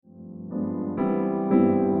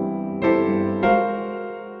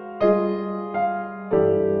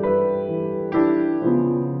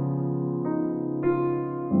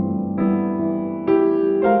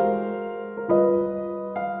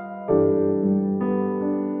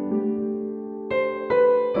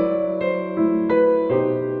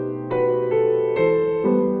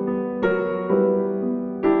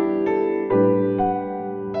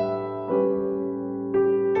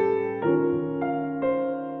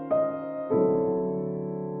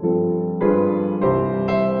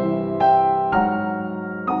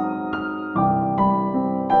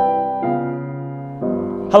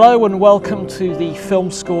Hello and welcome to the Film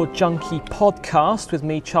Score Junkie podcast with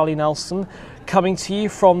me, Charlie Nelson, coming to you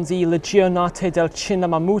from the Le Giornate del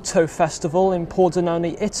Cinema Muto Festival in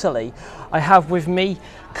Pordenone, Italy. I have with me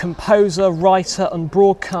composer, writer and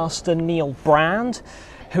broadcaster Neil Brand,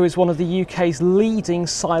 who is one of the UK's leading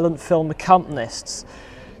silent film accompanists.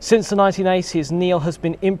 Since the 1980s, Neil has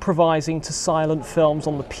been improvising to silent films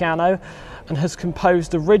on the piano and has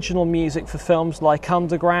composed original music for films like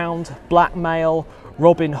Underground, Blackmail,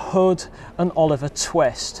 Robin Hood and Oliver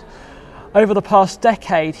Twist. Over the past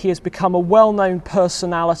decade, he has become a well-known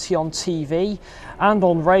personality on TV and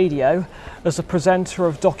on radio as a presenter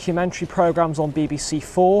of documentary programmes on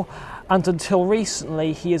BBC4, and until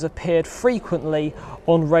recently he has appeared frequently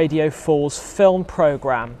on Radio 4's film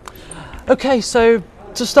programme. Okay, so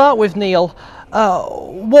to start with, Neil,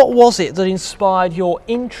 what was it that inspired your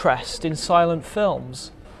interest in silent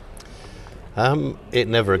films? It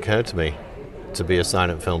never occurred to me to be a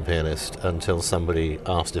silent film pianist until somebody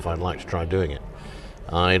asked if I'd like to try doing it.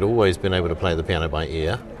 I'd always been able to play the piano by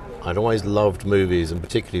ear. I'd always loved movies and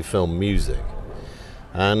particularly film music.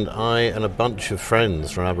 And I and a bunch of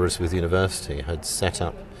friends from Aberystwyth University had set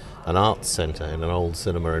up an arts centre in an old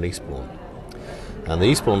cinema in Eastbourne. And the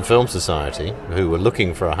Eastbourne Film Society, who were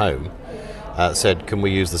looking for a home, said, "Can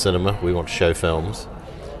we use the cinema? We want to show films."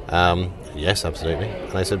 Yes, absolutely.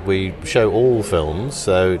 And I said, we show all films,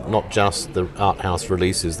 so not just the art house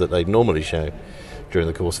releases that they'd normally show during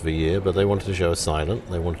the course of a year, but they wanted to show a silent.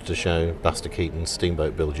 They wanted to show Buster Keaton's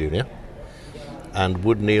Steamboat Bill Jr. And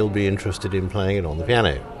would Neil be interested in playing it on the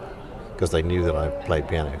piano? Because they knew that I played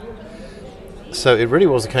piano. So it really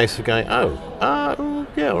was a case of going, yeah,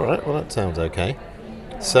 all right, well, that sounds okay.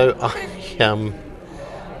 So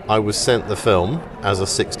I was sent the film as a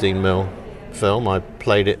 16mm film. I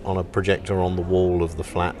played it on a projector on the wall of the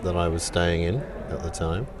flat that I was staying in at the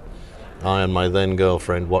time. I and my then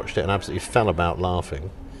girlfriend watched it and absolutely fell about laughing,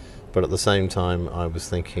 but at the same time I was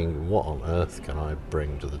thinking, what on earth can I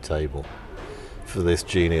bring to the table for this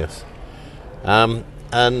genius?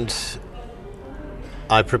 And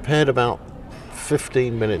I prepared about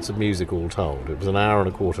 15 minutes of music all told. It was an hour and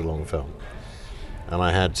a quarter long film, and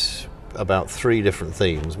I had about 3 different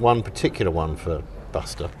themes, one particular one for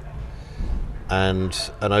Buster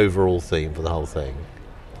and an overall theme for the whole thing,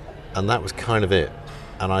 and that was kind of it.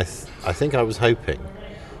 And I think I was hoping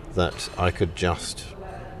that I could just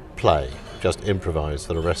improvise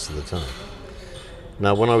for the rest of the time.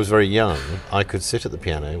 Now, when I was very young, I could sit at the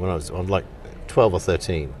piano. When I was on like 12 or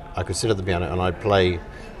 13, I could sit at the piano and I'd play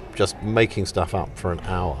just making stuff up for an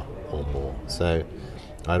hour or more. So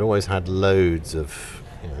I'd always had loads of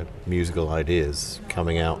musical ideas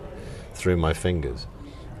coming out through my fingers.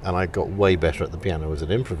 And I got way better at the piano as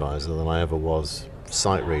an improviser than I ever was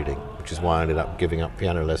sight reading, which is why I ended up giving up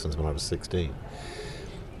piano lessons when I was 16.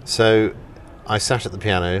 So I sat at the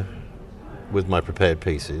piano with my prepared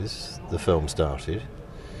pieces. The film started.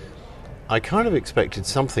 I kind of expected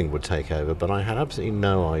something would take over, but I had absolutely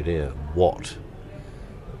no idea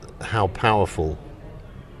how powerful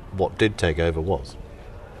what did take over was.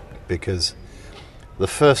 Because the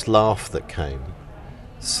first laugh that came,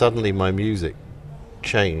 suddenly my music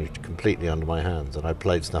changed completely under my hands, and I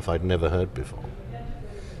played stuff I'd never heard before,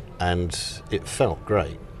 and it felt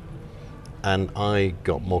great, and I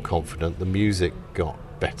got more confident. The music got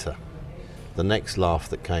better. The next laugh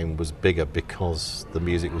that came was bigger because the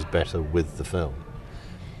music was better with the film,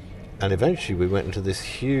 and eventually we went into this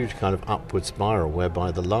huge kind of upward spiral whereby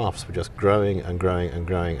the laughs were just growing and growing and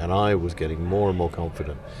growing, and I was getting more and more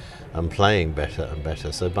confident and playing better and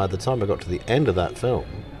better. So by the time I got to the end of that film,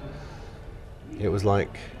 it was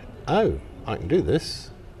like, oh, I can do this.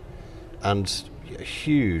 And a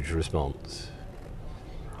huge response.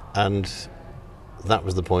 And that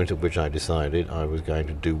was the point at which I decided I was going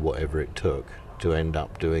to do whatever it took to end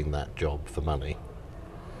up doing that job for money.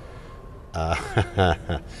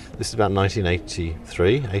 This is about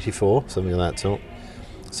 1983, 84, something of that sort.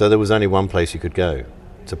 So there was only one place you could go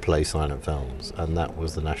to play silent films, and that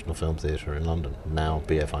was the National Film Theatre in London, now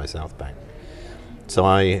BFI South Bank. So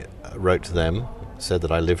I wrote to them, said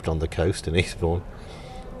that I lived on the coast in Eastbourne.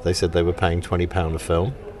 They said they were paying £20 a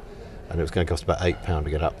film, and it was going to cost about £8 to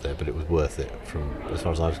get up there, but it was worth it from as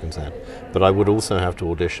far as I was concerned. But I would also have to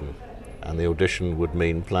audition, and the audition would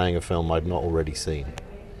mean playing a film I'd not already seen,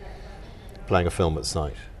 playing a film at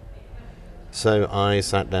sight. So I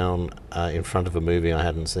sat down in front of a movie I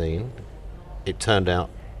hadn't seen. It turned out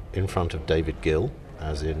in front of David Gill,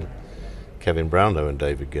 as in Kevin Brownlow and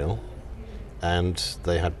David Gill. And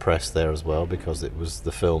they had press there as well because it was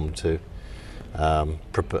the film to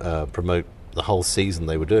promote the whole season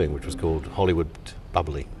they were doing, which was called Hollywood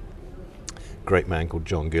Bubbly. great man called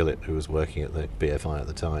John Gillett, who was working at the BFI at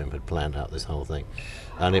the time, had planned out this whole thing.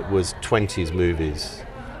 And it was 20s movies.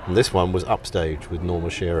 And this one was Upstage with Norma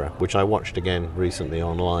Shearer, which I watched again recently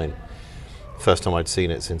online. First time I'd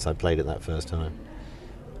seen it since I played it that first time.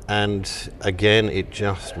 And again, it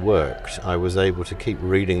just worked. I was able to keep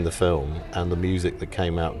reading the film, and the music that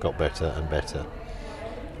came out got better and better.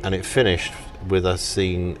 And it finished with a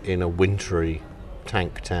scene in a wintry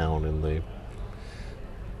tank town in the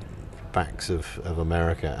backs of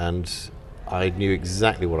America, and I knew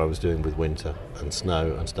exactly what I was doing with winter and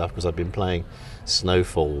snow and stuff, because I'd been playing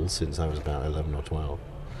Snowfall since I was about 11 or 12.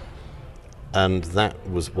 And that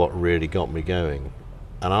was what really got me going.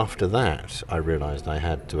 And after that, I realised I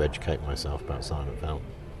had to educate myself about silent film.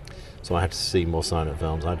 So I had to see more silent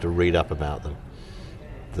films. I had to read up about them.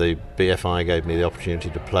 The BFI gave me the opportunity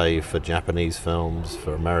to play for Japanese films,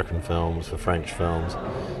 for American films, for French films.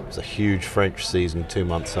 It was a huge French season 2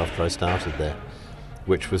 months after I started there,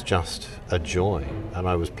 which was just a joy. And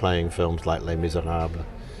I was playing films like Les Miserables,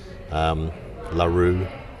 La Rue,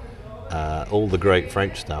 all the great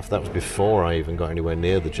French stuff. That was before I even got anywhere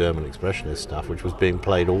near the German Expressionist stuff, which was being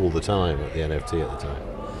played all the time at the NFT at the time.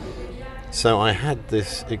 So I had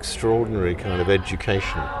this extraordinary kind of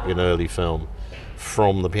education in early film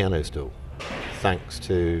from the piano stool, thanks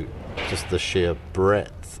to just the sheer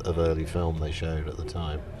breadth of early film they showed at the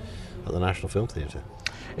time at the National Film Theatre.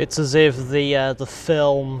 It's as if the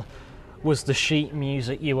film was the sheet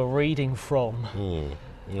music you were reading from.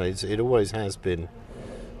 It always has been,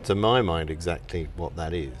 to my mind, exactly what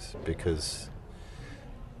that is, because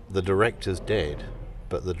the director's dead,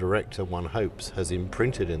 but the director, one hopes, has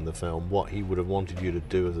imprinted in the film what he would have wanted you to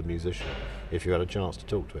do as a musician if you had a chance to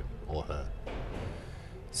talk to him or her.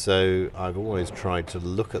 So I've always tried to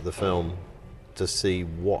look at the film to see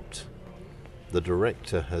what the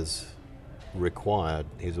director has required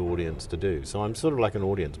his audience to do. So I'm sort of like an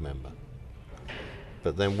audience member.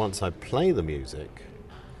 But then once I play the music,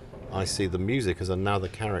 I see the music as another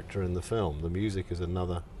character in the film. The music is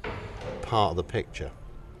another part of the picture.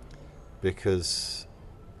 Because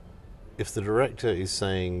if the director is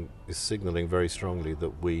signaling very strongly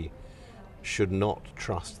that we should not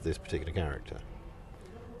trust this particular character,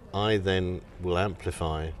 I then will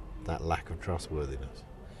amplify that lack of trustworthiness,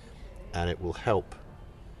 and it will help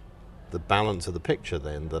the balance of the picture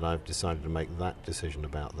then that I've decided to make that decision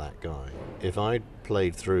about that guy. If I'd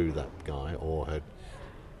played through that guy or had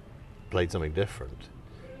played something different,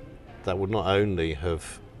 that would not only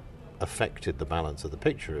have affected the balance of the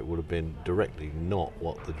picture, it would have been directly not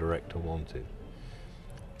what the director wanted.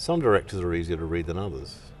 Some directors are easier to read than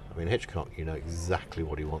others. I mean, Hitchcock, you know exactly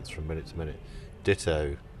what he wants from minute to minute.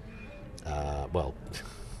 Ditto,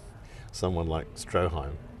 someone like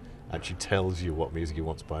Stroheim actually tells you what music he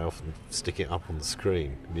wants by often stick it up on the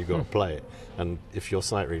screen and you've got to play it. And if your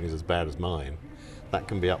sight reading is as bad as mine, that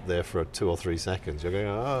can be up there for 2 or 3 seconds. You're going,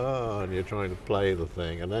 and you're trying to play the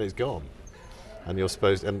thing, and then it's gone. And you're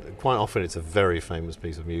supposed, and quite often it's a very famous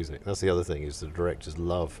piece of music. That's the other thing, is the directors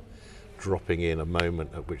love dropping in a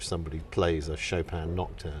moment at which somebody plays a Chopin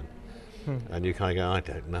nocturne. And you kind of go, I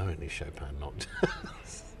don't know any Chopin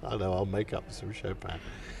nocturnes. I know I'll make up some Chopin.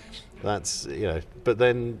 That's, but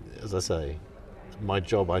then, as I say, my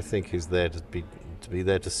job, I think, is there to be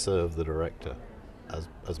there to serve the director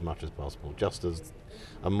as much as possible, just as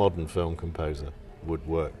a modern film composer would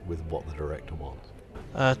work with what the director wants.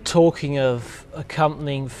 Talking of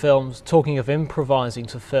accompanying films, talking of improvising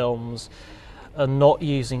to films and not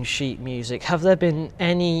using sheet music, have there been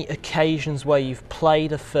any occasions where you've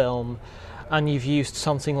played a film and you've used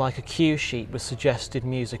something like a cue sheet with suggested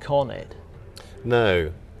music on it?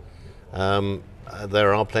 No.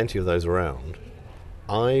 There are plenty of those around.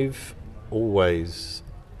 I've always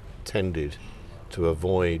tended to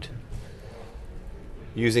avoid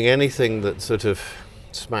using anything that sort of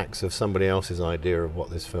smacks of somebody else's idea of what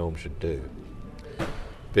this film should do,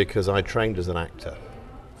 because I trained as an actor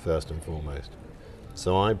first and foremost,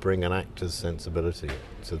 so I bring an actor's sensibility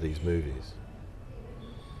to these movies.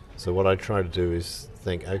 So what I try to do is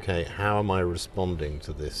think, okay, how am I responding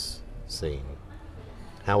to this scene?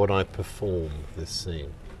 How would I perform this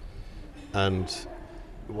scene? And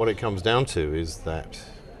what it comes down to is that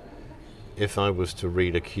if I was to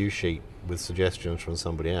read a cue sheet with suggestions from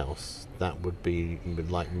somebody else, that would be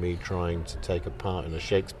like me trying to take a part in a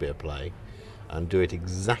Shakespeare play and do it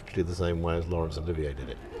exactly the same way as Laurence Olivier did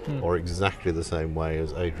it, or exactly the same way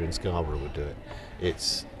as Adrian Scarborough would do it.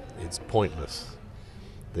 It's pointless.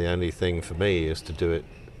 The only thing for me is to do it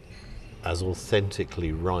as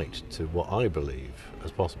authentically right to what I believe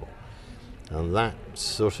as possible. And that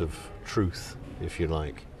sort of truth, if you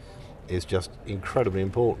like, is just incredibly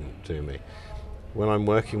important to me. when I'm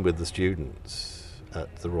working with the students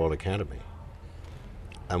at the Royal Academy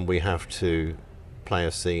and we have to play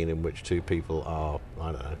a scene in which two people are,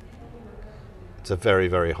 I don't know, it's a very,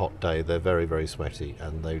 very hot day, they're very, very sweaty,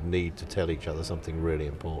 and they need to tell each other something really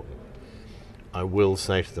important, I will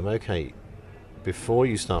say to them, okay, before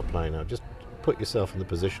you start playing now, just put yourself in the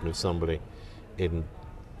position of somebody in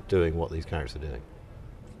doing what these characters are doing.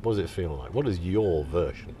 What does it feel like? What does your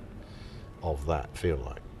version of that feel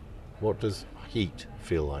like? What does heat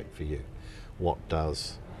feel like for you? What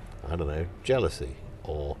does, I don't know, jealousy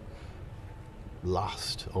or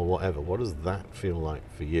lust or whatever, what does that feel like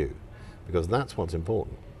for you? Because that's what's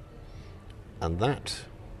important. And that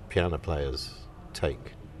piano player's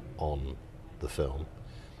take on the film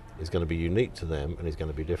is going to be unique to them, and is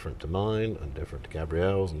going to be different to mine, and different to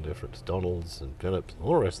Gabrielle's, and different to Donald's, and Philip's, and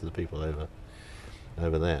all the rest of the people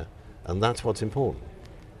over there. And that's what's important.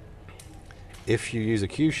 If you use a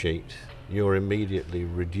cue sheet, you're immediately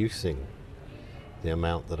reducing the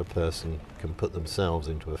amount that a person can put themselves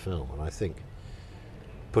into a film. And I think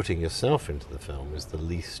putting yourself into the film is the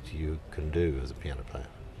least you can do as a piano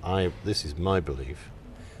player. This is my belief,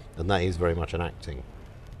 and that is very much an acting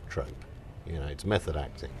trope. You know, it's method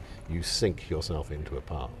acting. You sink yourself into a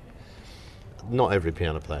part. Not every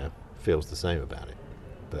piano player feels the same about it,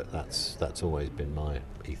 but that's always been my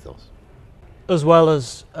ethos. As well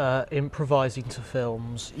as improvising to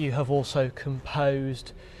films, you have also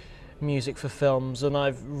composed music for films, and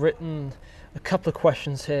I've written a couple of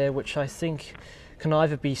questions here which I think can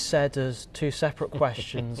either be said as two separate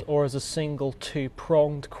questions or as a single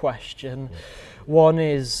two-pronged question. One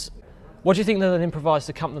is, what do you think that an improvised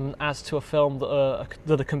accompaniment adds to a film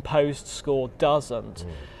that a composed score doesn't?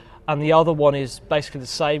 And the other one is basically the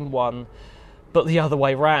same one, but the other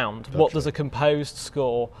way round. That's what does a composed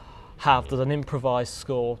score have that an improvised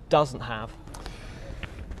score doesn't have?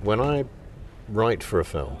 When I write for a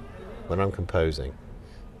film, when I'm composing,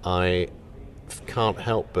 I can't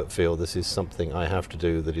help but feel this is something I have to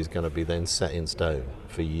do that is going to be then set in stone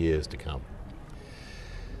for years to come.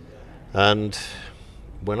 And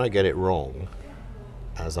when I get it wrong,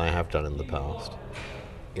 as I have done in the past,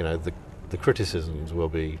 you know, the criticisms will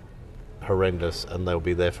be horrendous and they'll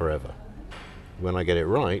be there forever. When I get it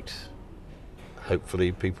right,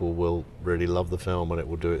 hopefully people will really love the film and it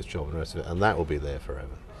will do its job and the rest of it, and that will be there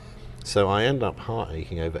forever. So I end up heart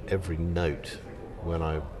aching over every note when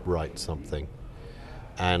I write something.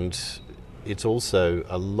 And it's also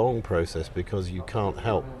a long process because you can't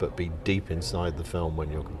help but be deep inside the film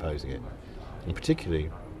when you're composing it. And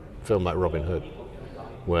particularly a film like Robin Hood,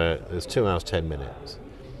 where there's 2 hours, 10 minutes.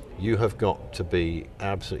 You have got to be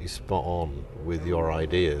absolutely spot on with your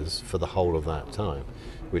ideas for the whole of that time,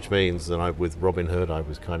 which means that with Robin Hood, I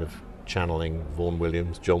was kind of channeling Vaughan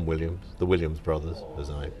Williams, John Williams, the Williams brothers,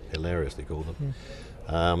 as I hilariously call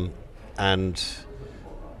them, and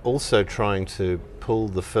also trying to pull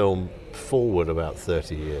the film forward about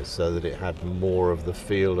 30 years so that it had more of the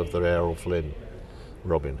feel of the Errol Flynn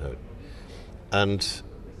Robin Hood. And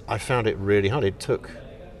I found it really hard. It took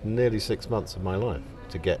nearly 6 months of my life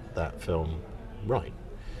to get that film right.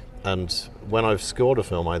 And when I've scored a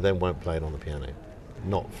film, I then won't play it on the piano,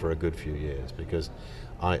 not for a good few years, because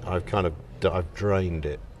I've drained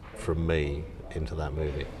it from me into that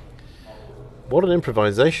movie. What an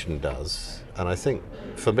improvisation does, and I think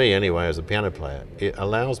for me anyway as a piano player, it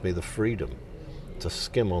allows me the freedom to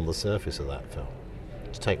skim on the surface of that film,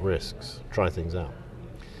 to take risks, try things out.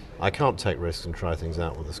 I can't take risks and try things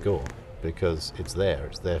out with a score because it's there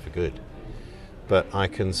for good. But I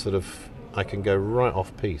can go right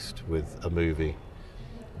off piste with a movie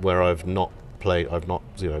where I've not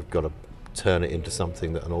got to turn it into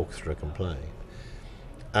something that an orchestra can play.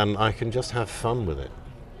 And I can just have fun with it.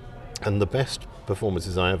 And the best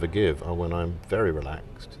performances I ever give are when I'm very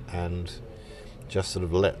relaxed and just sort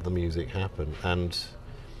of let the music happen and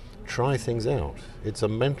try things out. It's a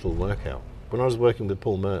mental workout. When I was working with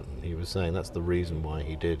Paul Merton, he was saying that's the reason why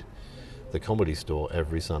he did the Comedy Store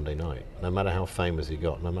every Sunday night. No matter how famous he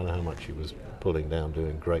got, no matter how much he was pulling down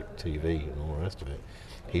doing great TV and all the rest of it,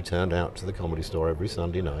 he turned out to the Comedy Store every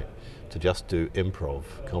Sunday night to just do improv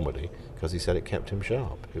comedy because he said it kept him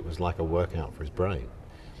sharp. It was like a workout for his brain.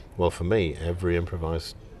 Well, for me, every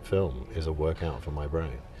improvised film is a workout for my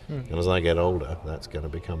brain. And as I get older, that's going to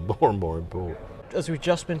become more and more important. As we've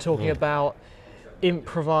just been talking about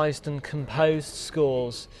improvised and composed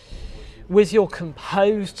scores, with your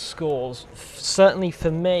composed scores, certainly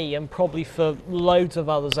for me and probably for loads of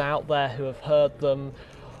others out there who have heard them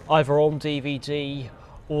either on DVD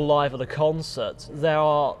or live at a concert, there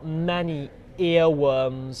are many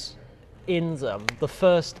earworms in them. The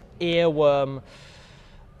first earworm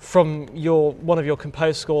from one of your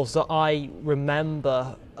composed scores that I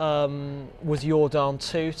remember was Jordan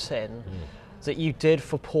Tootin that you did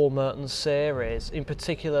for Paul Merton's series, in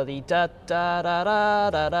particular the da da da da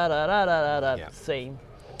da da da da da theme.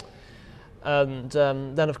 And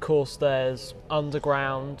then of course there's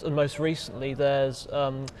Underground, and most recently there's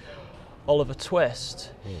Oliver Twist.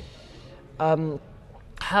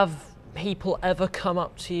 Have people ever come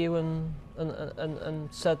up to you and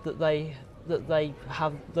said that they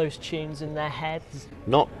have those tunes in their heads?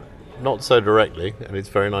 Not so directly, and it's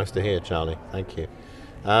very nice to hear, Charlie. Thank you.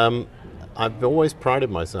 I've always prided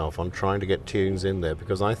myself on trying to get tunes in there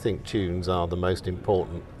because I think tunes are the most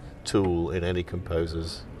important tool in any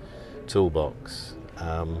composer's toolbox.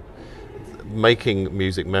 Making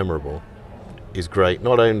music memorable is great,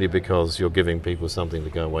 not only because you're giving people something to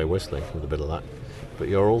go away whistling with a bit of that, but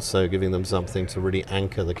you're also giving them something to really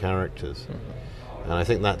anchor the characters. And I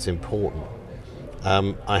think that's important.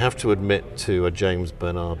 I have to admit to a James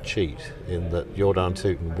Bernard cheat in that Jordan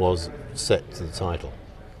Tootin was set to the title.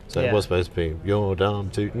 So it was supposed to be Jordan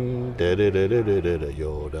Tootin, da-da-da-da-da-da,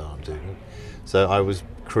 Jordan Tootin. So I was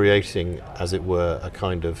creating, as it were, a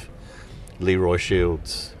kind of Leroy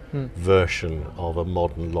Shields version of a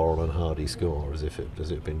modern Laurel and Hardy score, as if it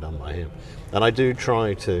had been done by him. And I do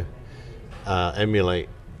try to emulate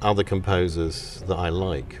other composers that I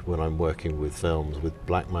like when I'm working with films. With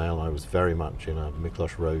Blackmail, I was very much in a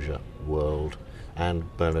Miklos Rozsa world, and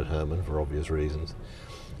Bernard Herrmann for obvious reasons.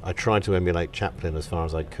 I tried to emulate Chaplin as far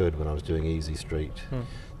as I could when I was doing Easy Street.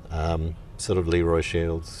 Sort of Leroy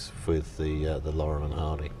Shields with the Laurel and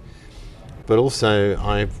Hardy. But also,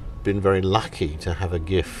 I've been very lucky to have a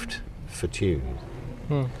gift for tunes.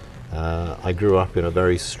 I grew up in a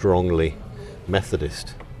very strongly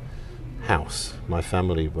Methodist house. My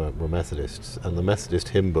family were Methodists, and the Methodist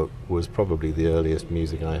hymn book was probably the earliest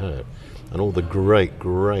music I heard. And all the great,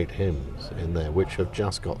 great hymns in there, which have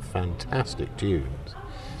just got fantastic tunes,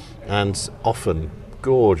 and often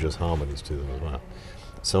gorgeous harmonies to them as well.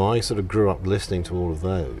 So I sort of grew up listening to all of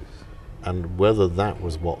those, and whether that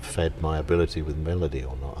was what fed my ability with melody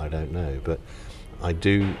or not, I don't know, but I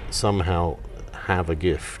do somehow have a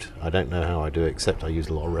gift. I don't know how I do it, except I use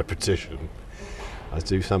a lot of repetition. I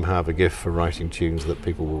do somehow have a gift for writing tunes that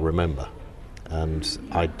people will remember, and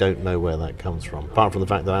I don't know where that comes from, apart from the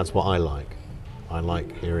fact that that's what I like. I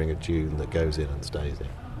like hearing a tune that goes in and stays in.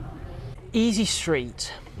 Easy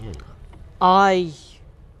Street.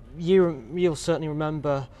 You'll certainly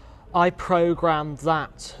remember, I programmed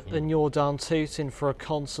that and Jordan Tootin for a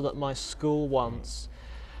concert at my school once.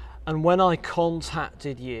 And when I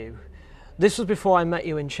contacted you, this was before I met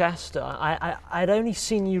you in Chester. I'd only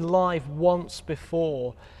seen you live once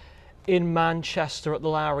before in Manchester at the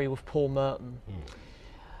Lowry with Paul Merton.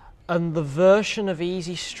 And the version of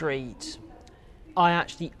Easy Street I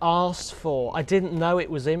actually asked for, I didn't know it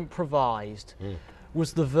was improvised,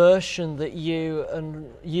 was the version that you,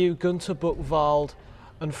 Gunter Buchwald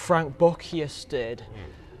and Frank Bocchius did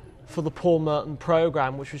for the Paul Merton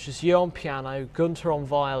programme, which was just you on piano, Gunter on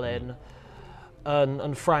violin,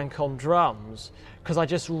 and Frank on drums, because I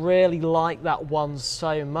just really liked that one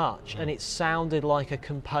so much, and it sounded like a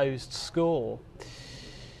composed score.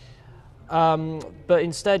 But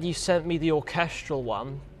instead you sent me the orchestral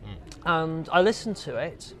one, and I listened to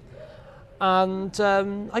it, and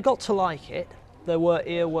I got to like it. There were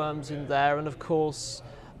earworms in there, and of course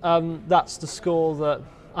that's the score that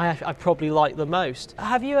I probably like the most.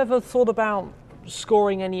 Have you ever thought about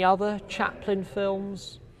scoring any other Chaplin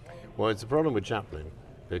films? Well, it's a problem with Chaplin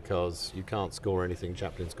because you can't score anything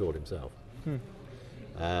Chaplin scored himself.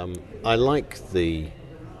 I like the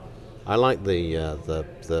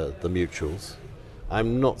Mutuals.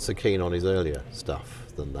 I'm not so keen on his earlier stuff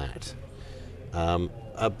than that.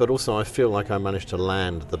 But also, I feel like I managed to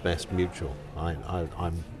land the best Mutual. I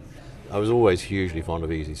was always hugely fond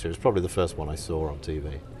of Easy Street. It's probably the first one I saw on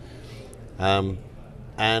TV. And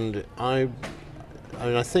I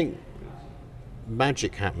think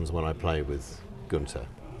magic happens when I play with Gunter,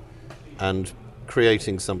 and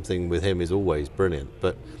creating something with him is always brilliant.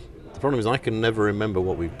 But the problem is I can never remember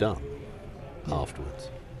what we've done afterwards.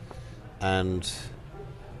 And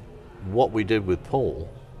what we did with Paul,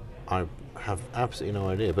 I have absolutely no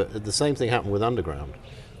idea. But the same thing happened with Underground.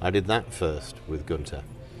 I did that first with Gunter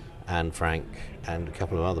and Frank and a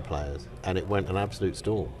couple of other players, and it went an absolute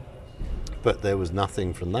storm. But there was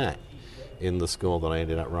nothing from that in the score that I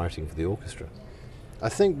ended up writing for the orchestra. I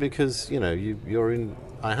think because, you're in,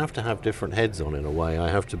 I have to have different heads on in a way. I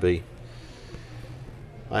have to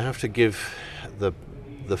give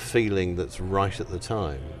the feeling that's right at the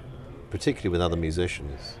time, particularly with other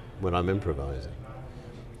musicians when I'm improvising.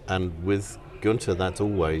 And with Gunther, that's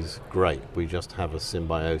always great. We just have a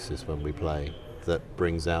symbiosis when we play that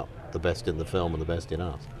brings out the best in the film and the best in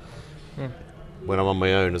us. When I'm on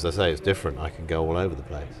my own, as I say, it's different. I can go all over the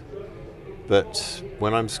place. But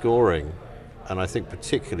when I'm scoring, and I think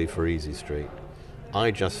particularly for Easy Street,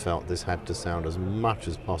 I just felt this had to sound as much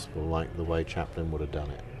as possible like the way Chaplin would have done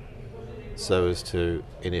it, so as to,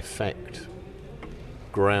 in effect,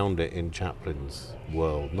 ground it in Chaplin's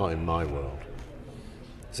world, not in my world.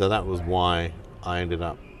 So that was why I ended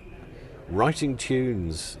up writing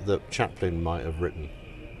tunes that Chaplin might have written.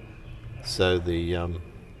 So the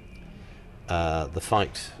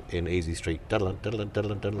fight in Easy Street, bam bam bam,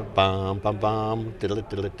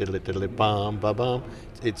 bam bam bam.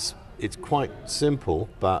 It's quite simple,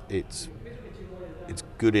 but it's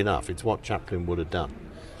good enough. It's what Chaplin would have done.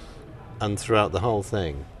 And throughout the whole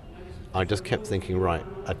thing, I just kept thinking, right,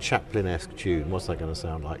 a Chaplin-esque tune, what's that going to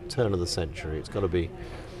sound like? Turn of the century, it's got to be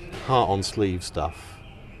heart-on-sleeve stuff.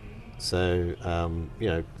 So,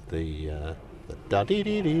 the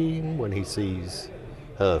da-dee-dee-dee when he sees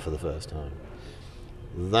her for the first time.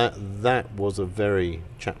 That was a very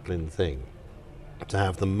Chaplin thing, to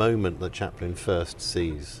have the moment that Chaplin first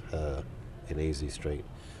sees her in Easy Street,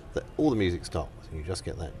 that all the music stops, and you just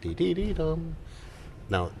get that dee-dee-dee-dum.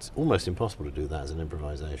 Now, it's almost impossible to do that as an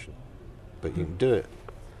improvisation, but you can do it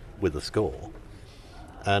with a score.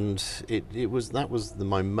 And that was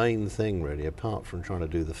my main thing, really, apart from trying to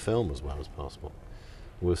do the film as well as possible,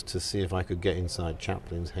 was to see if I could get inside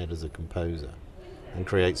Chaplin's head as a composer and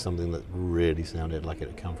create something that really sounded like it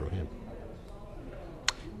had come from him.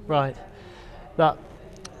 Right. That,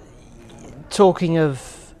 talking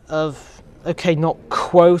of okay, not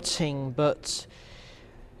quoting, but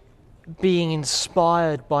being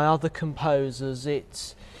inspired by other composers,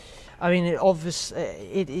 it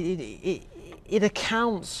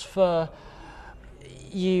accounts for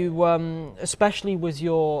you, especially with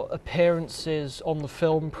your appearances on the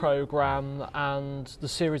film programme and the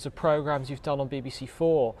series of programmes you've done on BBC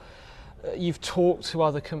Four. You've talked to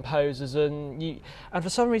other composers, and for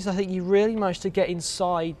some reason I think you really managed to get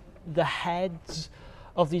inside the heads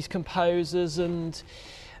of these composers and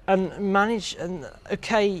manage. And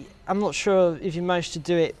okay, I'm not sure if you managed to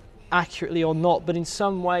do it accurately or not, but in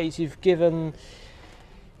some ways you've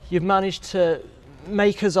managed to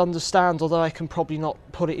make us understand, although I can probably not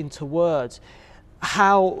put it into words,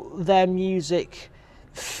 how their music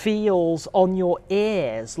feels on your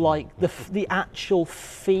ears, like the actual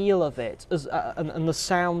feel of it, and the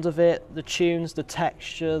sound of it, the tunes, the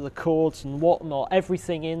texture, the chords and whatnot,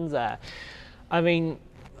 everything in there. I mean,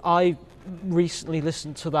 I recently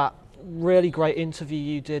listened to that really great interview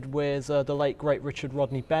you did with the late great Richard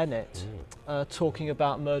Rodney Bennett, talking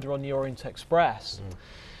about Murder on the Orient Express.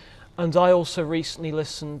 And I also recently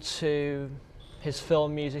listened to his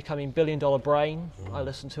film music. I mean, Billion Dollar Brain, I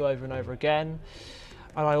listened to over and over again.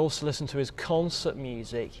 And I also listened to his concert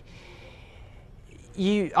music.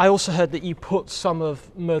 I also heard that you put some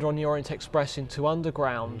of Murder on the Orient Express into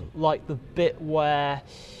Underground, like the bit where,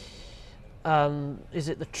 is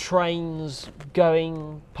it the trains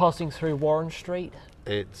passing through Warren Street?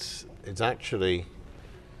 It's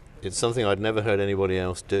something I'd never heard anybody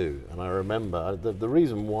else do, and I remember the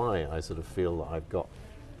reason why I sort of feel that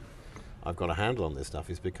I've got a handle on this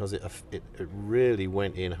stuff is because it really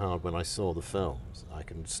went in hard when I saw the films. I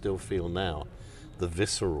can still feel now the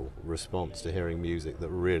visceral response to hearing music that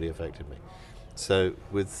really affected me. So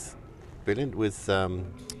with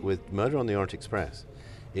Murder on the Orient Express,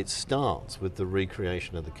 it starts with the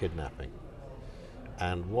recreation of the kidnapping.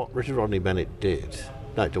 And what Richard Rodney Bennett did,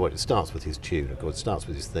 it starts with his tune, of course, it starts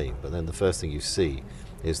with his theme, but then the first thing you see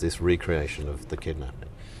is this recreation of the kidnapping.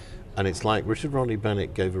 And it's like Richard Rodney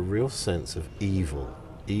Bennett gave a real sense of evil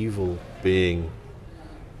being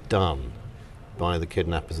done by the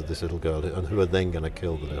kidnappers of this little girl, and who are then going to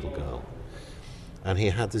kill the little girl. And he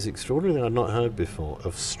had this extraordinary thing I'd not heard before,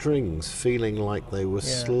 of strings feeling like they were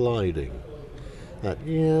sliding. That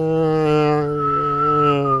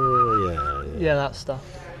that stuff.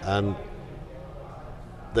 And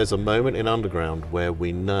there's a moment in Underground where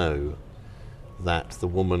we know that the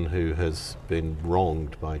woman who has been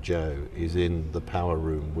wronged by Joe is in the power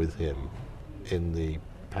room with him in the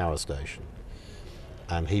power station,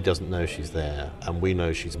 and he doesn't know she's there, and we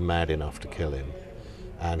know she's mad enough to kill him,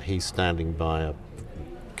 and he's standing by a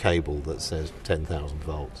cable that says 10,000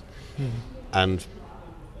 volts. And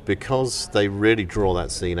because they really draw that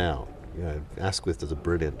scene out, Asquith does a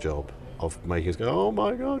brilliant job of making us go, oh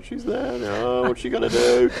my God, she's there now, what's she going to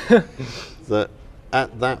do? That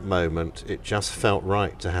at that moment, it just felt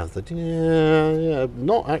right to have the,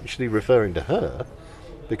 not actually referring to her,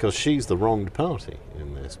 because she's the wronged party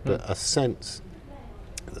in this, but a sense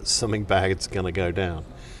that something bad's going to go down.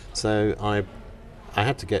 So I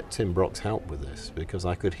had to get Tim Brock's help with this because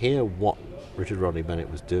I could hear what Richard Rodney Bennett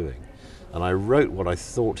was doing, and I wrote what I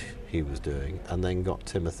thought he was doing, and then got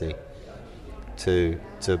Timothy to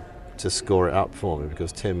score it up for me,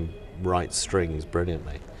 because Tim writes strings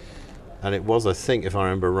brilliantly. And it was, I think, if I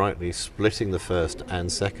remember rightly, splitting the first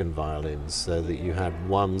and second violins so that you had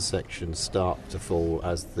one section start to fall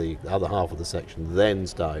as the other half of the section then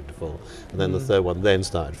started to fall, and then the third one then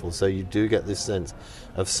started to fall. So you do get this sense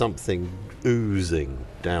of something oozing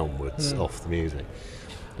downwards off the music.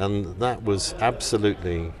 And that was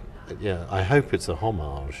absolutely, I hope it's a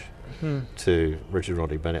homage to Richard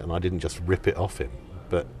Rodney Bennett, and I didn't just rip it off him.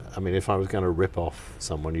 But, I mean, if I was going to rip off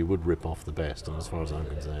someone, you would rip off the best, and as far as I'm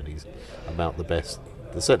concerned, he's about the best.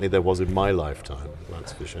 Certainly there was in my lifetime,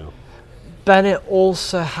 that's for sure. Bennett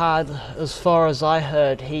also had, as far as I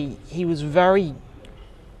heard, he was very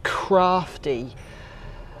crafty,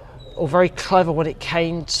 or very clever when it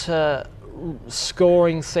came to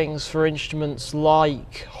scoring things for instruments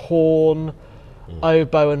like horn,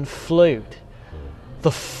 oboe and flute.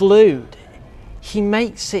 The flute, he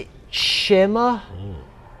makes it shimmer.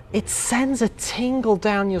 It sends a tingle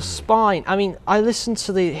down your spine. I mean, I listened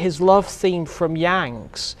to his love theme from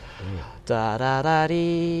Yanks. Da da da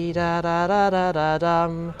dee da da da da da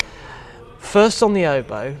dum. First on the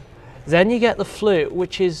oboe, then you get the flute,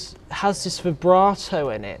 which has this vibrato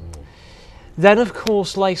in it. Then, of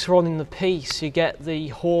course, later on in the piece, you get the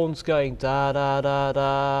horns going da da da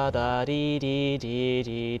da da dee dee dee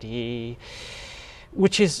dee dee,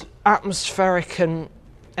 which is atmospheric and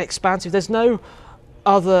expansive. There's no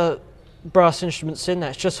other brass instruments in there,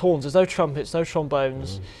 it's just horns. There's no trumpets, no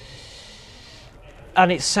trombones,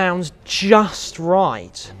 and it sounds just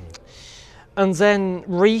right. And then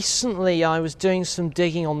recently I was doing some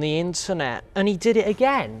digging on the internet, and he did it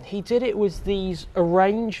again. He did it with these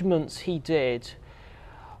arrangements he did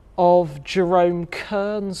of Jerome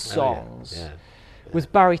Kern's songs,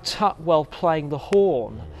 with Barry Tutwell playing the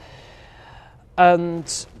horn.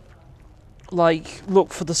 And like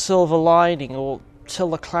Look for the Silver Lining or Till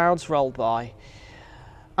the Clouds Roll By.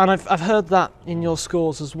 And I've heard that in your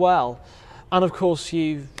scores as well. And of course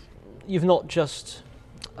you've not just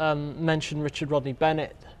mentioned Richard Rodney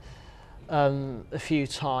Bennett a few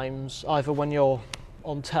times, either when you're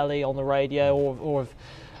on telly, on the radio, or have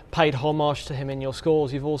paid homage to him in your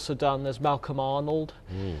scores. You've also done, there's Malcolm Arnold.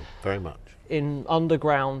 Very much. In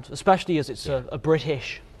Underground, especially as it's a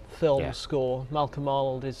British film score. Malcolm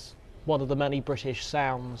Arnold is one of the many British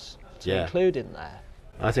sounds to include in there.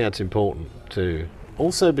 I think that's important too.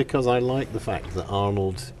 Also because I like the fact that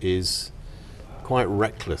Arnold is quite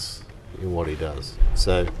reckless in what he does.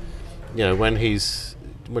 So, you know, when he's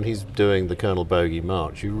doing the Colonel Bogey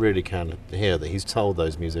March, you really can hear that he's told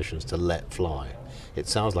those musicians to let fly. It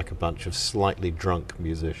sounds like a bunch of slightly drunk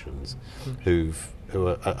musicians who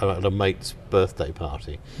are at a mate's birthday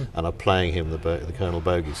party and are playing him the Colonel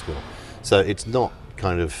Bogey score. So it's not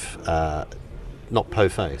kind of not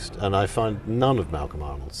po-faced, and I find none of Malcolm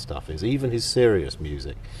Arnold's stuff is. Even his serious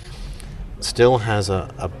music still has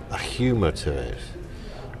a humour to it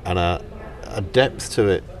and a depth to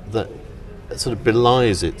it that sort of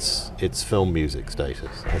belies its film music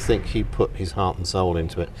status. I think he put his heart and soul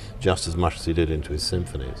into it just as much as he did into his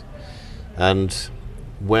symphonies. And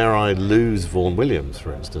where I lose Vaughan Williams,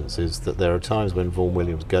 for instance, is that there are times when Vaughan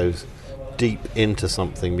Williams goes deep into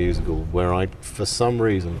something musical where I, for some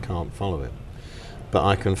reason, can't follow him. But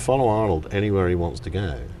I can follow Arnold anywhere he wants to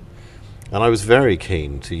go. And I was very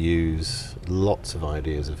keen to use lots of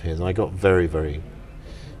ideas of his. I got very, very...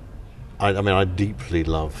 I deeply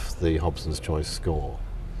love the Hobson's Choice score.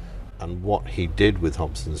 And what he did with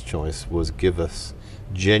Hobson's Choice was give us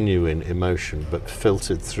genuine emotion, but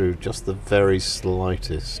filtered through just the very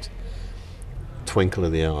slightest twinkle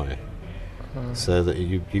of the eye. So that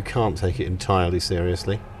you can't take it entirely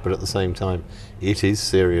seriously, but at the same time, it is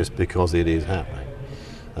serious because it is happening.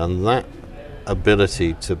 And that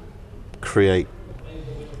ability to create,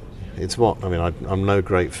 I'm no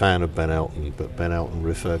great fan of Ben Elton, but Ben Elton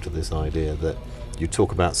referred to this idea that you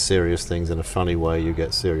talk about serious things in a funny way, you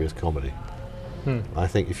get serious comedy. I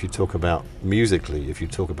think if you talk about, musically, if you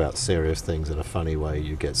talk about serious things in a funny way,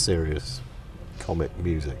 you get serious comic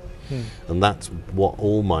music. And that's what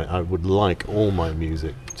I would like all my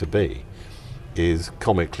music to be, is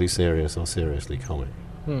comically serious or seriously comic.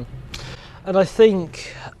 And I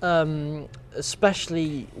think,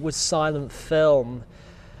 especially with silent film,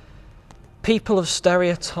 people have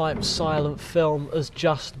stereotyped silent film as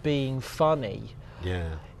just being funny.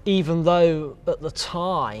 Yeah. even though at the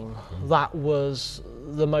time that was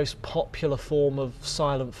the most popular form of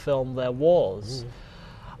silent film there was.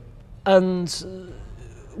 And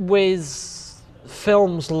with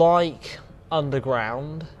films like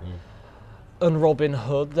Underground and Robin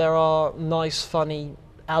Hood, there are nice, funny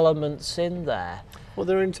elements in there. Well,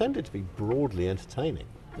 they're intended to be broadly entertaining.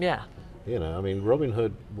 Yeah. You know, I mean, Robin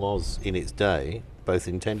Hood was, in its day, both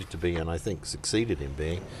intended to be and I think succeeded in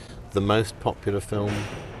being the most popular film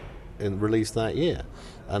released that year.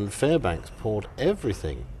 And Fairbanks poured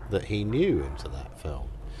everything that he knew into that film,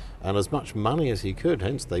 and as much money as he could.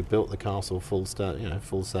 Hence, they built the castle full size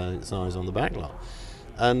on the backlot,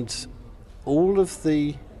 and all of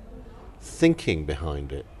the thinking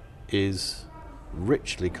behind it is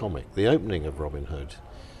richly comic. The opening of Robin Hood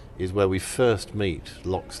is where we first meet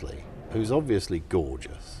Locksley, who's obviously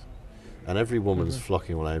gorgeous, and every woman's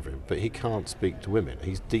flocking all over him, but he can't speak to women.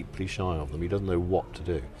 He's deeply shy of them. He doesn't know what to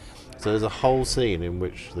do. So there's a whole scene in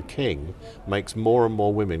which the king makes more and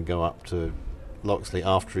more women go up to Locksley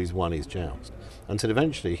after he's won his joust, until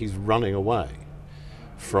eventually he's running away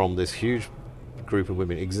from this huge group of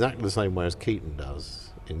women, exactly the same way as Keaton does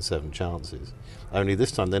in Seven Chances, only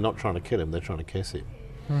this time they're not trying to kill him, they're trying to kiss him.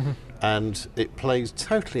 And it plays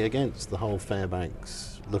totally against the whole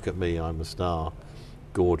Fairbanks, look at me, I'm a star,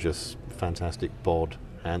 gorgeous, fantastic, bod,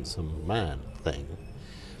 handsome man thing,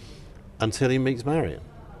 until he meets Marion.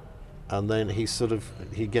 And then he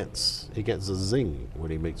gets a zing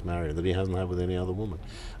when he meets Marion that he hasn't had with any other woman.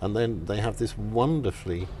 And then they have this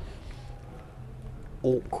wonderfully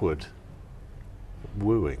awkward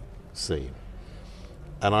wooing scene.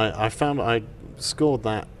 And I found I scored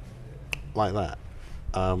that like that.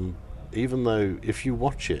 Even though if you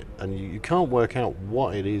watch it and you can't work out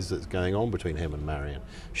what it is that's going on between him and Marion.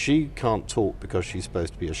 She can't talk because she's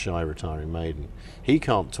supposed to be a shy retiring maiden. He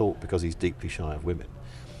can't talk because he's deeply shy of women.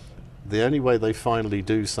 The only way they finally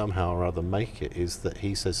do somehow or other make it is that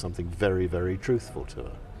he says something very, very truthful to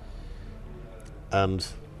her. And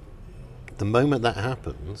the moment that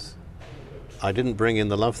happens, I didn't bring in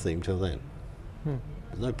the love theme till then.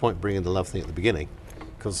 There's no point bringing the love theme at the beginning,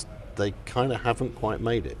 because they kind of haven't quite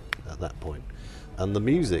made it at that point. And the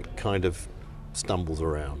music kind of stumbles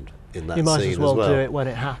around in that scene as well. You might as well do it when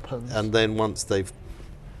it happens. And then once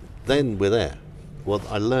then we're there. Well,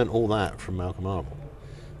 I learned all that from Malcolm Arnold,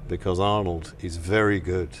 because Arnold is very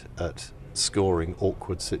good at scoring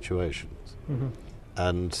awkward situations.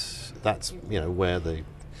 And that's, where the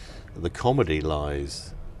comedy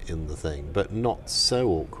lies in the thing, but not so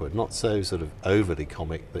awkward, not so sort of overly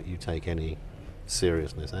comic that you take any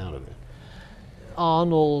seriousness out of it.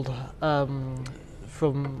 Arnold,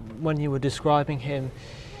 from when you were describing him,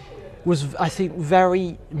 was, I think,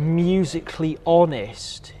 very musically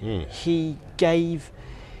honest. He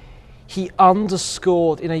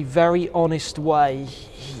underscored in a very honest way.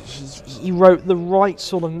 He wrote the right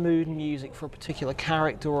sort of mood music for a particular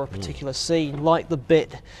character or a particular scene, like the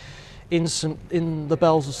bit in the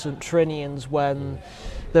Bells of St. Trinian's when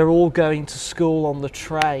they're all going to school on the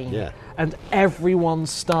train, and everyone's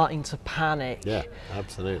starting to panic. Yeah,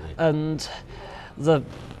 absolutely. And the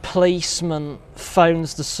policeman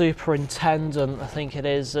phones the superintendent, I think it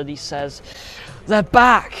is, and he says, "They're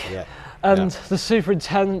back." And the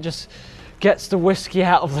superintendent just gets the whiskey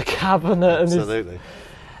out of the cabinet. Absolutely.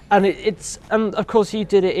 And and of course you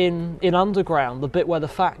did it in Underground, the bit where the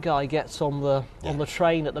fat guy gets on the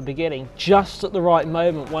train at the beginning, just at the right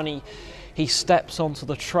moment when he steps onto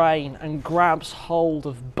the train and grabs hold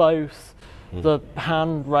of both the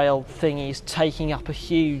handrail thingies, taking up a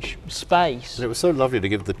huge space. And it was so lovely to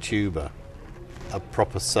give the tuba a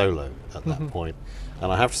proper solo at that point.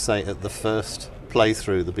 And I have to say, at the first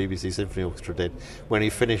playthrough the BBC Symphony Orchestra did, when he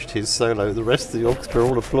finished his solo, the rest of the orchestra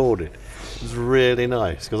all applauded. It was really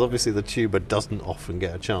nice, because obviously the tuba doesn't often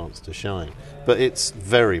get a chance to shine, but it's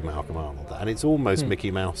very Malcolm Arnold, and it's almost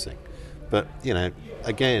Mickey Mousing. But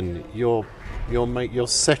again, you're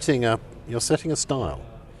setting a style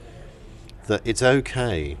that it's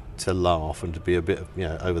okay to laugh and to be a bit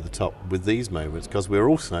over the top with these moments, because we're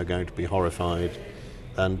also going to be horrified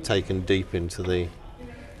and taken deep into the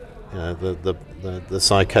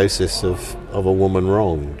psychosis of a woman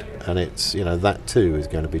wronged, and it's that too is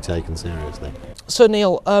going to be taken seriously. So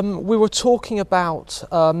Neil, we were talking about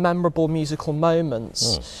memorable musical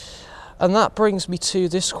moments, and that brings me to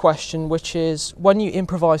this question, which is, when you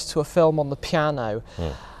improvise to a film on the piano,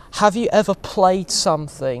 have you ever played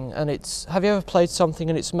something and it's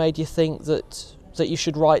made you think that you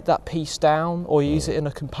should write that piece down or use it in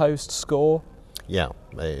a composed score? Yeah,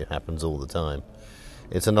 it happens all the time.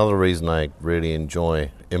 It's another reason I really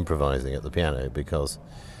enjoy improvising at the piano, because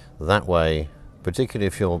that way particularly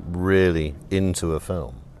if you're really into a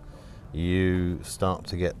film, you start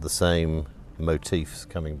to get the same motifs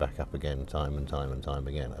coming back up again time and time and time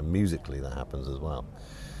again, and musically that happens as well.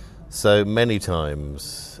 So many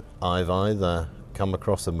times I've either come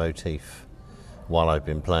across a motif while I've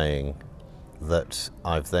been playing that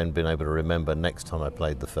I've then been able to remember next time I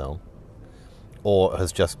played the film, or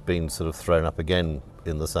has just been sort of thrown up again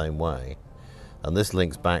in the same way. And this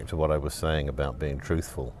links back to what I was saying about being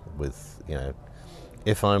truthful with,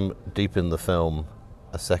 if I'm deep in the film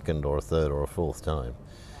a second or a third or a fourth time,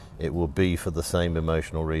 it will be for the same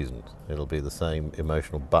emotional reasons. It'll be the same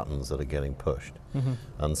emotional buttons that are getting pushed. Mm-hmm.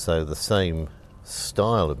 And so the same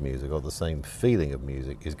style of music or the same feeling of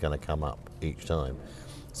music is going to come up each time.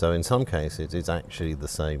 So in some cases it's actually the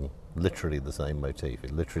same, literally the same motif,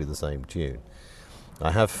 literally the same tune.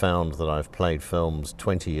 I have found that I've played films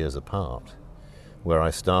 20 years apart where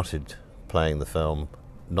I started playing the film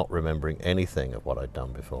not remembering anything of what I'd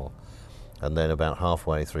done before, and then about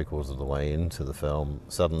halfway, 3/4 of the way into the film,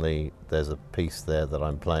 suddenly there's a piece there that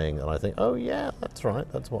I'm playing and I think, oh yeah, that's right,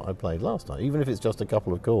 that's what I played last time. Even if it's just a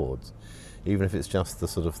couple of chords, even if it's just the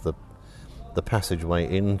sort of the passageway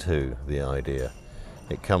into the idea,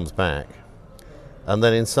 it comes back. And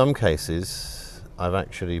then in some cases I've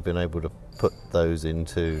actually been able to put those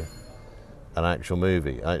into an actual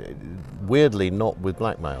movie. Weirdly, not with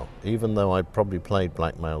Blackmail, even though I'd probably played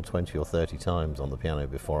Blackmail 20 or 30 times on the piano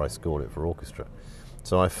before I scored it for orchestra.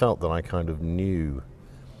 So I felt that I kind of knew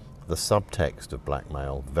the subtext of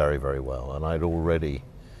Blackmail very, very well, and I'd already,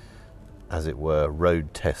 as it were,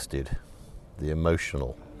 road tested the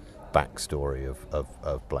emotional backstory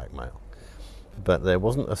of Blackmail. But there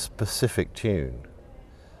wasn't a specific tune.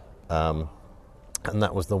 And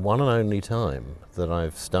that was the one and only time that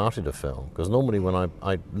I've started a film, because normally when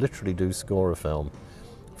I literally do score a film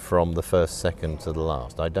from the first second to the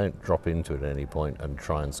last. I don't drop into it at any point and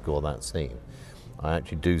try and score that scene. I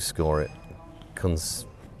actually do score it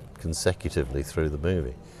consecutively through the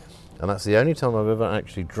movie. And that's the only time I've ever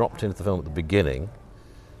actually dropped into the film at the beginning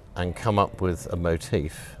and come up with a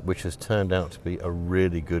motif which has turned out to be a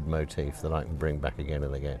really good motif that I can bring back again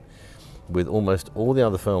and again. With almost all the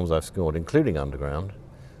other films I've scored, including Underground,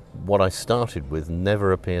 what I started with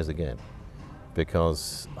never appears again,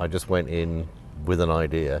 because I just went in with an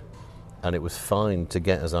idea and it was fine to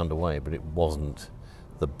get us underway, but it wasn't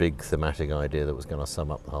the big thematic idea that was going to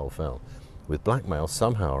sum up the whole film. With Blackmail,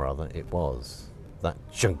 somehow or other, it was that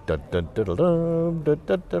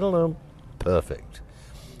perfect.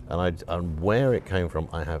 And where it came from,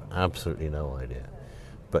 I have absolutely no idea,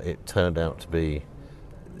 but it turned out to be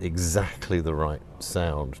exactly the right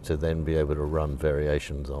sound to then be able to run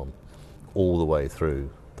variations on all the way through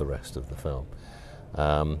the rest of the film.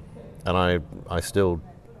 And I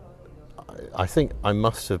think I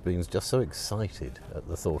must have been just so excited at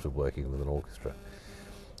the thought of working with an orchestra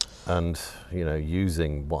and,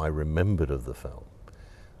 using what I remembered of the film,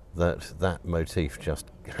 that motif just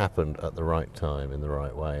happened at the right time in the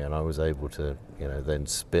right way, and I was able to, then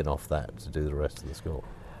spin off that to do the rest of the score.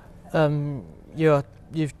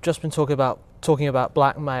 You've just been talking about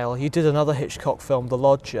Blackmail. You did another Hitchcock film, The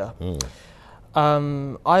Lodger.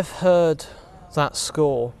 I've heard that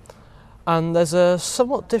score, and there's a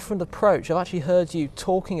somewhat different approach. I've actually heard you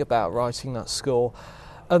talking about writing that score,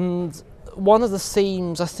 and one of the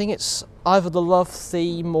themes, I think it's either the love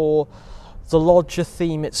theme or the Lodger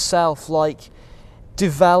theme itself,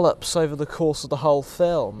 develops over the course of the whole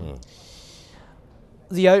film.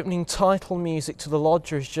 The opening title music to The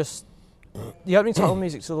Lodger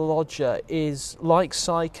is like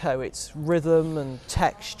Psycho. It's rhythm and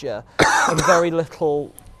texture and very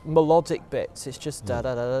little melodic bits. It's just da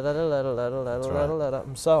da da da da da da da da da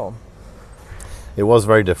and so on. It was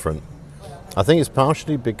very different. I think it's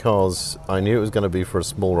partially because I knew it was going to be for a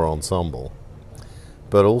smaller ensemble,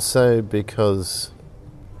 but also because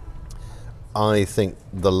I think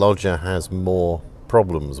The Lodger has more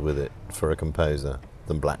problems with it for a composer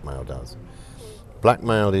than Blackmail does.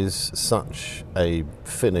 Blackmail is such a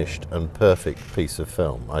finished and perfect piece of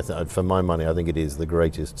film. For my money, I think it is the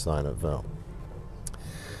greatest silent film.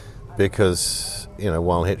 Because,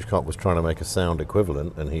 while Hitchcock was trying to make a sound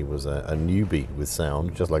equivalent, and he was a newbie with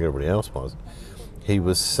sound, just like everybody else was, he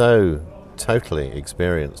was so totally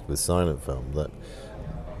experienced with silent film that,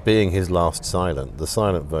 being his last silent, the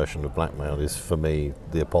silent version of Blackmail is, for me,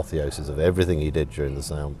 the apotheosis of everything he did during the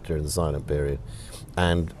silent period,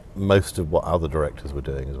 and most of what other directors were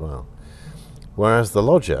doing as well. Whereas The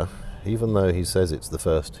Lodger, even though he says it's the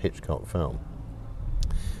first Hitchcock film,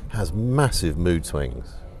 has massive mood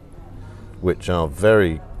swings, which are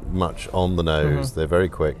very much on the nose. They're very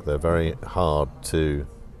quick, they're very hard to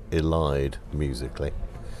elide musically.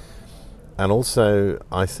 And also,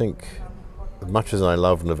 I think, as much as I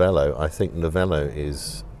love Novello, I think Novello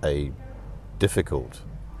is a difficult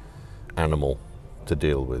animal to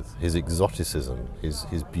deal with. His exoticism,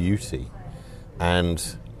 his beauty,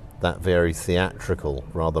 and that very theatrical,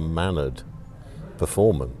 rather mannered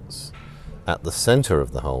performance at the centre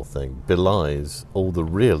of the whole thing belies all the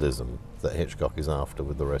realism that Hitchcock is after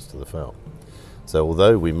with the rest of the film. So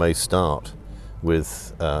although we may start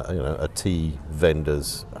with a tea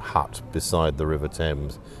vendor's hut beside the River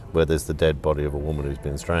Thames where there's the dead body of a woman who's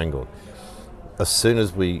been strangled, as soon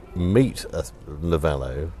as we meet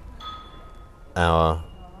Novello,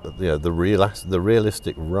 the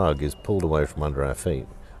realistic rug is pulled away from under our feet,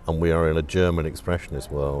 and we are in a German expressionist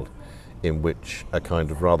world in which a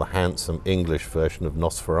kind of rather handsome English version of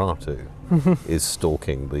Nosferatu is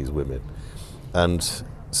stalking these women. And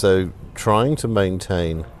so trying to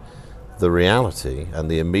maintain the reality and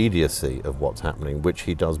the immediacy of what's happening, which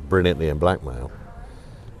he does brilliantly in Blackmail,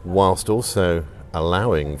 whilst also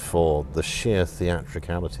allowing for the sheer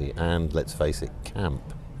theatricality and, let's face it,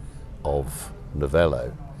 camp of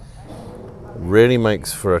Novello, really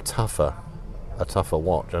makes for a tougher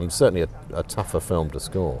watch, and certainly a tougher film to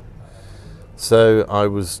score. So I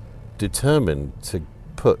was determined to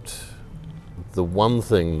put the one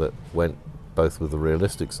thing that went both with the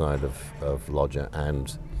realistic side of Lodger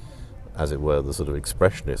and, as it were, the sort of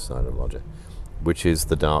expressionist side of Lodger, which is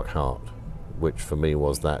the dark heart, which for me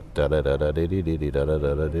was that and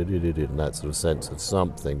that sort of sense of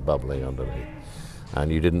something bubbling underneath,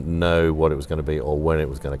 and you didn't know what it was going to be or when it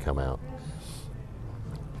was going to come out.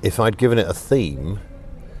 If I'd given it a theme,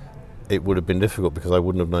 it would have been difficult because I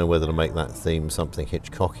wouldn't have known whether to make that theme something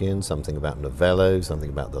Hitchcockian, something about Novello, something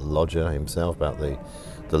about the lodger himself, about the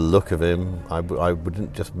look of him. I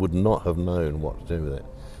would not have known what to do with it.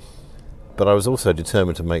 But I was also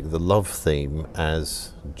determined to make the love theme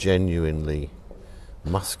as genuinely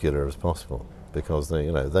muscular as possible, because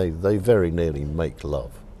they very nearly make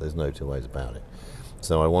love. There's no two ways about it.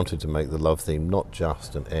 So I wanted to make the love theme not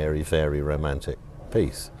just an airy-fairy romantic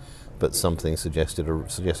piece, but something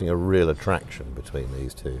suggesting a real attraction between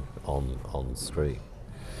these two on screen.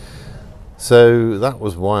 So that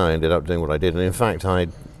was why I ended up doing what I did. And in fact,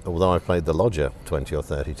 although I played the lodger 20 or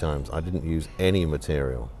 30 times, I didn't use any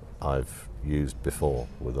material I've used before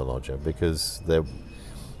with the lodger, because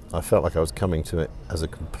I felt like I was coming to it as a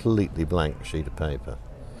completely blank sheet of paper.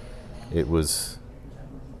 It was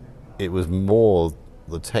more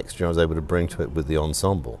the texture I was able to bring to it with the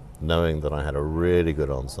ensemble, knowing that I had a really good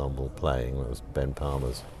ensemble playing. It was Ben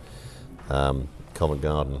Palmer's Covent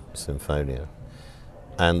Garden Sinfonia,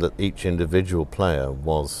 and that each individual player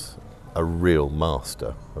was a real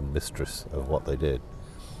master and mistress of what they did.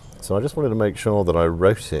 So I just wanted to make sure that I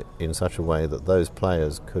wrote it in such a way that those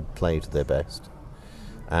players could play to their best,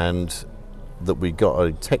 and that we got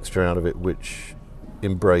a texture out of it which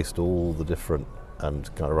embraced all the different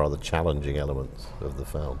and kind of rather challenging elements of the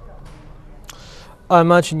film. I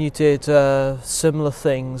imagine you did similar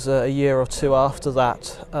things a year or two after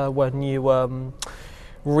that when you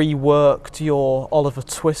reworked your Oliver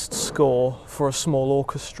Twist score for a small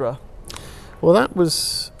orchestra. Well, that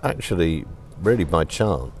was actually really by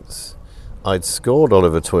chance. I'd scored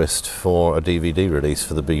Oliver Twist for a DVD release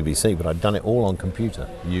for the BBC, but I'd done it all on computer,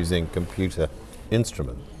 using computer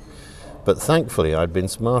instruments. But thankfully I'd been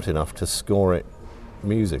smart enough to score it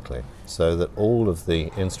musically, so that all of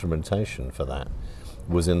the instrumentation for that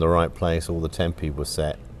was in the right place, all the tempi were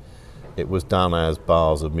set. It was done as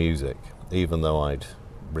bars of music, even though I'd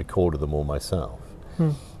recorded them all myself.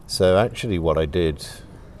 So actually what I did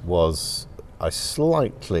was I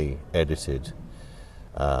slightly edited,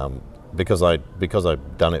 because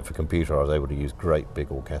I'd done it for computer, I was able to use great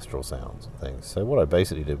big orchestral sounds and things. So what I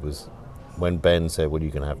basically did was, when Ben said, well, you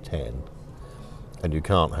can have 10, and you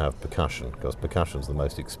can't have percussion, because percussion's the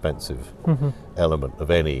most expensive element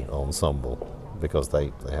of any ensemble, because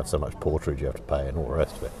they have so much porterage you have to pay and all the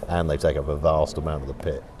rest of it, and they take up a vast amount of the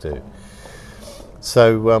pit too.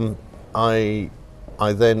 So I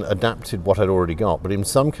then adapted what I'd already got, but in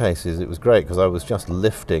some cases it was great because I was just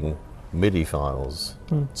lifting MIDI files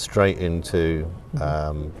straight into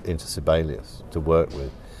Sibelius to work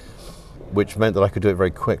with, which meant that I could do it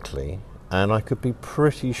very quickly, and I could be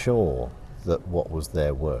pretty sure that what was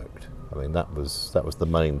there worked. I mean, that was the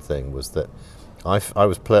main thing, was that I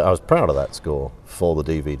was proud of that score for the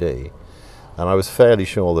DVD, and I was fairly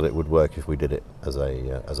sure that it would work if we did it as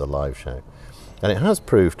a live show, and it has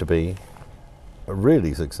proved to be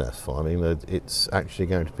really successful. I mean, it's actually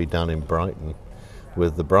going to be done in Brighton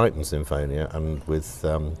with the Brighton Sinfonia and with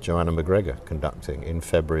Joanna McGregor conducting in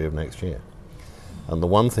February of next year. And the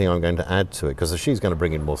one thing I'm going to add to it, because she's going to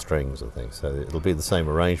bring in more strings and things, so it'll be the same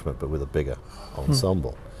arrangement but with a bigger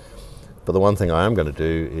ensemble. But the one thing I am going to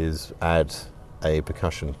do is add a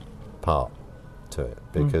percussion part to it,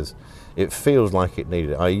 because it feels like it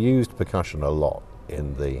needed it. I used percussion a lot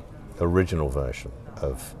in the original version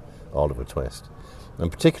of Oliver Twist, and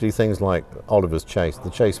particularly things like Oliver's chase,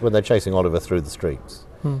 when they're chasing Oliver through the streets,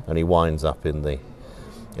 and he winds up in the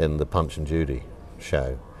Punch and Judy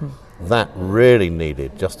show. That really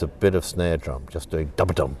needed just a bit of snare drum, just doing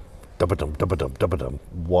dub-a-dum, dub-a-dum, dub-a-dum, dub-a-dum,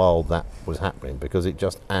 while that was happening, because it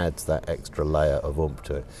just adds that extra layer of oomph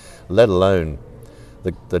to it, let alone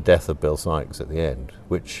the death of Bill Sikes at the end,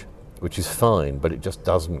 which is fine, but it just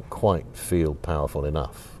doesn't quite feel powerful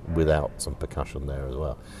enough without some percussion there as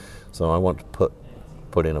well. So I want to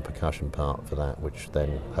put in a percussion part for that, which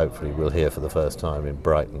then hopefully we'll hear for the first time in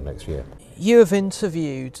Brighton next year. You have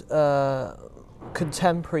interviewed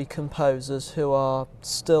contemporary composers who are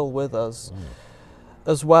still with us,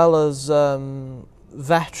 as well as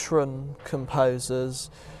veteran composers,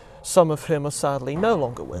 some of whom are sadly no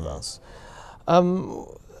longer with us.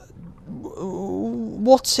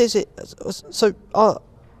 What is it? So,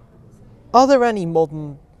 are there any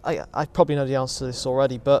modern? I probably know the answer to this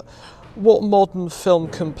already, but what modern film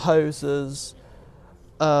composers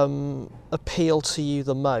appeal to you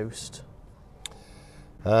the most?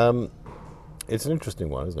 It's an interesting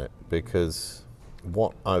one, isn't it? Because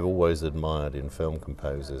what I've always admired in film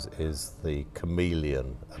composers is the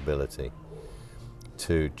chameleon ability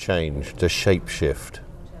to change, to shapeshift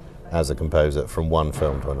as a composer from one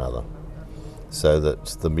film to another, so that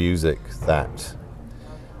the music that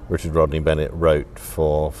Richard Rodney Bennett wrote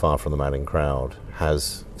for Far From the Madding Crowd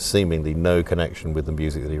has seemingly no connection with the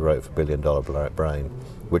music that he wrote for Billion Dollar Brain,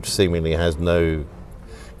 which seemingly has no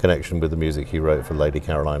connection with the music he wrote for Lady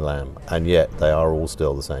Caroline Lamb, and yet they are all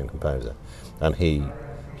still the same composer. And he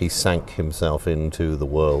sank himself into the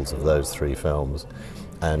worlds of those three films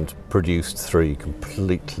and produced three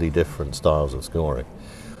completely different styles of scoring.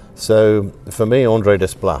 So for me, André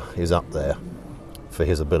Desplat is up there for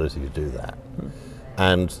his ability to do that,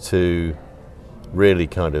 and to really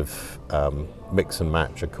kind of mix and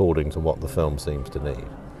match according to what the film seems to need.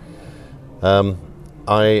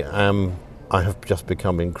 I have just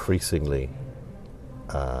become increasingly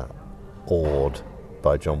awed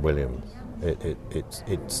by John Williams.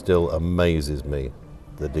 It still amazes me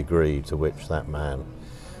the degree to which that man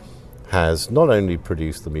has not only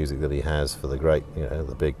produced the music that he has for the great,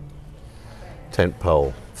 the big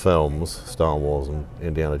tentpole films, Star Wars and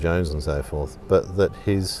Indiana Jones and so forth, but that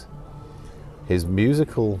his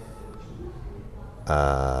musical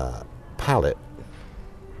palette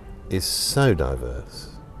is so diverse.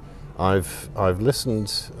 I've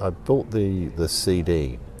bought the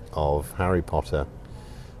CD of Harry Potter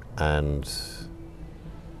and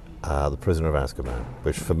The Prisoner of Azkaban,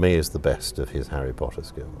 which for me is the best of his Harry Potter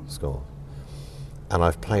score. And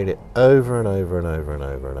I've played it over and over and over and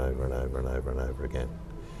over and over and over and over and over again,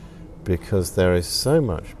 because there is so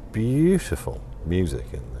much beautiful music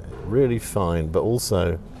in there, really fine, but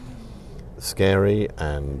also scary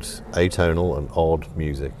and atonal and odd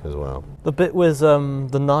music as well. The bit with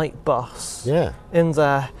the night bus, in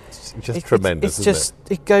there, it's just tremendous.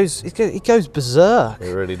 It goes berserk.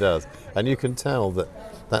 It really does, and you can tell that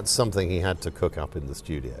that's something he had to cook up in the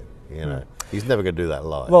studio. He's never going to do that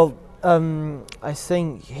live. Well, I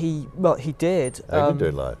think he did. He did do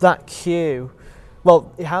it live. That cue,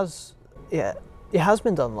 well, it has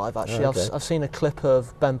been done live actually. Okay. I've seen a clip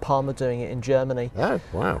of Ben Palmer doing it in Germany. Oh,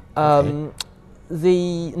 wow. Okay.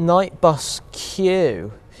 The night bus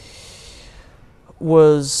cue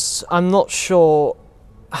was, I'm not sure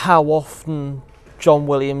how often John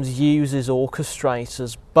Williams uses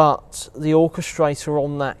orchestrators, but the orchestrator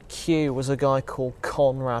on that cue was a guy called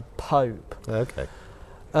Conrad Pope. Okay.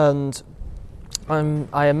 And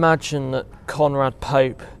I imagine that Conrad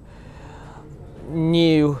Pope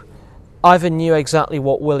either knew exactly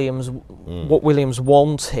what Williams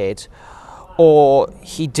wanted, or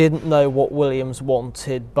he didn't know what Williams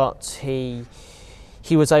wanted, but he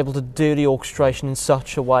was able to do the orchestration in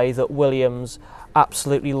such a way that Williams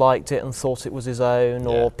absolutely liked it and thought it was his own,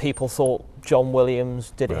 or people thought John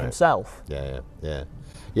Williams did it himself.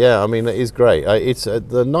 Yeah, I mean, it is great. It's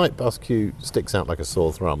the night bus cue sticks out like a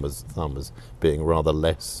sore thumb as being rather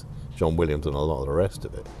less John Williams than a lot of the rest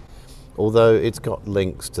of it. Although it's got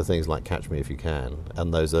links to things like Catch Me If You Can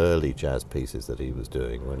and those early jazz pieces that he was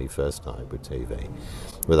doing when he first started with TV,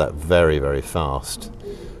 with that very, very fast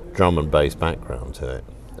drum and bass background to it.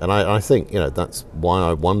 And I think, that's why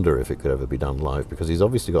I wonder if it could ever be done live, because he's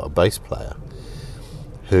obviously got a bass player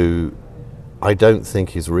who I don't think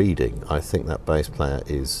he's reading. I think that bass player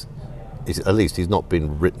is at least he's not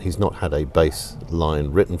been written. He's not had a bass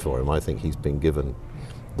line written for him. I think he's been given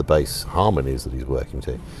the bass harmonies that he's working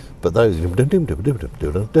to. But those that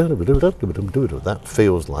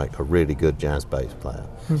feels like a really good jazz bass player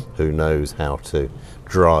who knows how to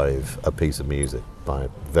drive a piece of music by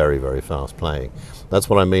very, very fast playing. That's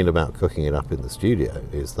what I mean about cooking it up in the studio,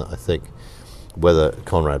 is that I think whether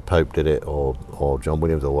Conrad Pope did it or John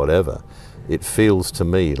Williams or whatever, it feels to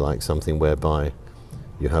me like something whereby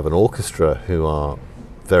you have an orchestra who are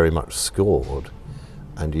very much scored,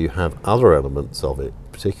 and you have other elements of it,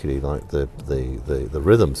 particularly like the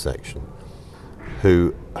rhythm section,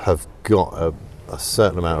 who have got a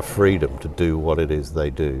certain amount of freedom to do what it is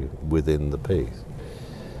they do within the piece.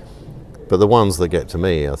 But the ones that get to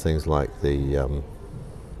me are things like the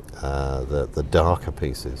darker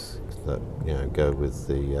pieces that go with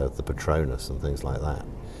the Patronus and things like that,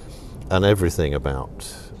 and everything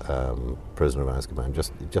about Prisoner of Azkaban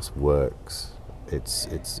just works. It's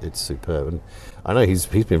superb, and I know he's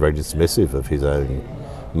been very dismissive of his own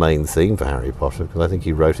main theme for Harry Potter, because I think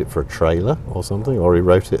he wrote it for a trailer or something, or he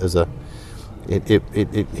wrote it as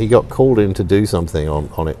he got called in to do something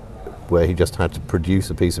on it where he just had to produce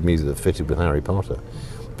a piece of music that fitted with Harry Potter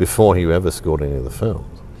before he ever scored any of the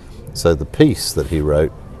films. So the piece that he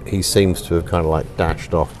wrote, he seems to have kind of like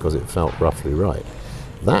dashed off because it felt roughly right.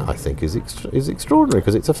 That, I think, is extraordinary,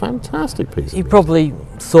 because it's a fantastic piece of music. He probably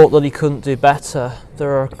thought that he couldn't do better.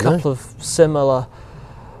 There are a couple of similar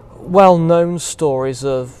well-known stories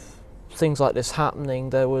of things like this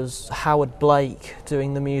happening. There was Howard Blake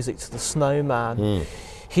doing the music to The Snowman.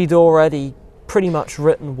 He'd already pretty much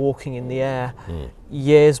written Walking in the Air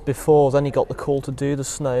years before. Then he got the call to do The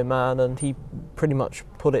Snowman, and he pretty much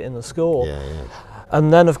put it in the score.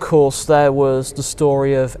 And then, of course, there was the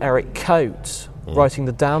story of Eric Coate writing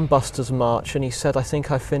the Dam Busters March, and he said, "I think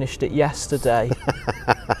I finished it yesterday."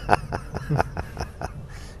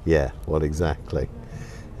 Yeah, well, exactly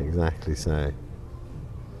so.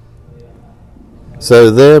 So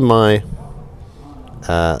they're my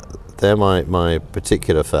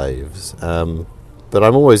particular faves, but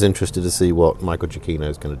I'm always interested to see what Michael Giacchino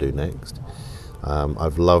is going to do next.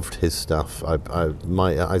 I've loved his stuff.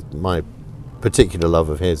 My particular love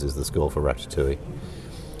of his is the score for Ratatouille,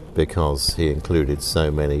 because he included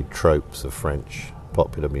so many tropes of French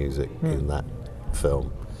popular music in that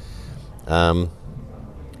film.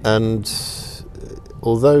 And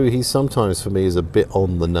although he sometimes, for me, is a bit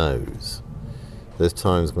on the nose, there's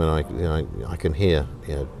times when I can hear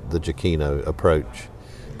the Giacchino approach.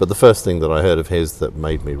 But the first thing that I heard of his that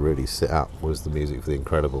made me really sit up was the music for The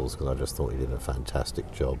Incredibles, because I just thought he did a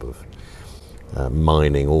fantastic job of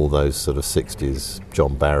mining all those sort of 60s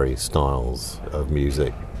John Barry styles of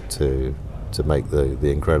music to make the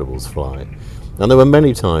Incredibles fly. And there were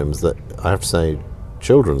many times that, I have to say,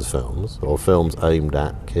 children's films or films aimed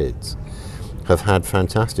at kids have had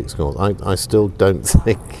fantastic scores. I still don't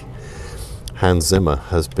think Hans Zimmer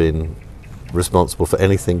has been responsible for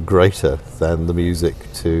anything greater than the music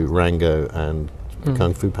to Rango and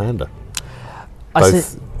Kung Fu Panda.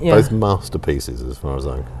 Both masterpieces, as far as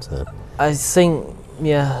I'm concerned. I think,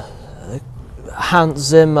 Hans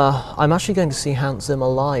Zimmer. I'm actually going to see Hans Zimmer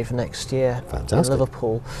live next year in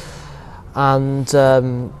Liverpool, and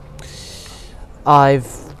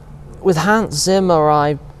with Hans Zimmer,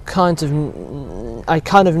 I kind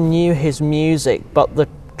of knew his music, but the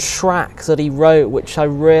track that he wrote, which I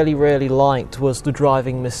really, really liked, was the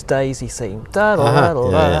Driving Miss Daisy theme.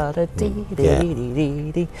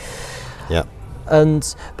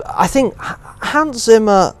 And I think Hans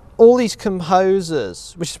Zimmer, all these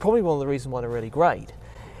composers, which is probably one of the reasons why they're really great,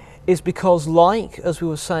 is because, like, as we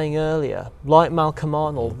were saying earlier, like Malcolm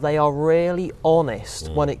Arnold, they are really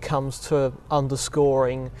honest when it comes to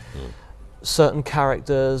underscoring certain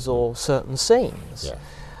characters or certain scenes.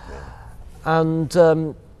 And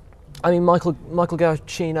I mean, Michael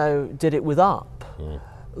Giacchino did it with Up,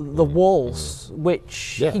 The Waltz,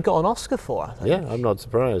 which he got an Oscar for, I think. Yeah, I'm not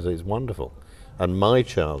surprised. It's wonderful. And my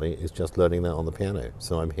Charlie is just learning that on the piano,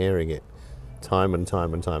 so I'm hearing it time and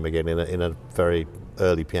time and time again in a very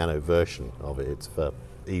early piano version of it. It's for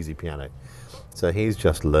easy piano. So he's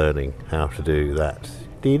just learning how to do that.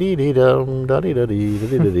 And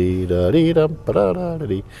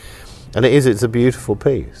it's a beautiful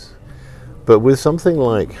piece. But with something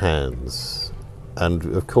like Hans, and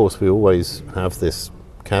of course we always have this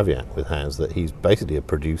caveat with Hans that he's basically a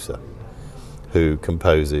producer who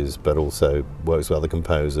composes but also works with other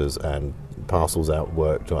composers and parcels out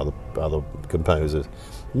work to other composers,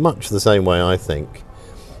 much the same way I think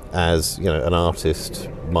as an artist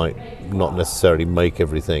might not necessarily make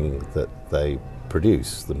everything that they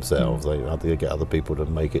produce themselves. They get other people to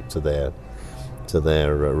make it to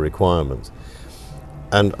their requirements.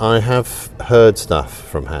 And I have heard stuff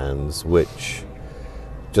from Hans which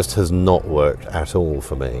just has not worked at all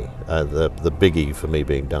for me. The biggie for me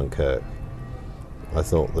being Dunkirk. I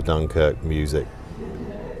thought the Dunkirk music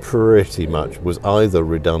pretty much was either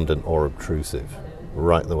redundant or obtrusive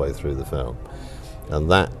right the way through the film. And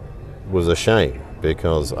that was a shame,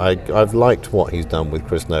 because I've liked what he's done with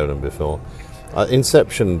Chris Nolan before.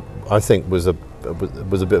 Inception, I think, was a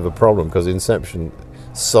bit of a problem, because Inception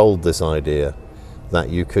sold this idea that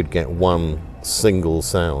you could get one single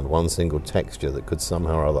sound, one single texture that could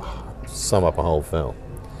somehow or other sum up a whole film.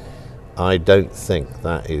 I don't think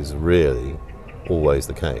that is really always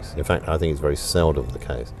the case. In fact, I think it's very seldom the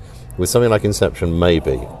case. With something like Inception,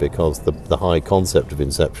 maybe, because the high concept of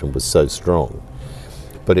Inception was so strong.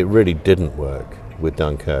 But it really didn't work with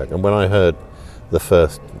Dunkirk. And when I heard the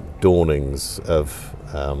first dawnings of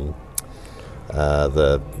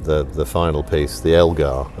the final piece, the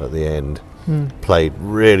Elgar at the end, played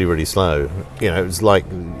really, really slow. It was like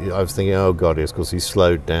I was thinking, oh God, yes, because he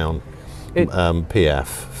slowed down Piaf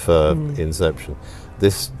for Inception.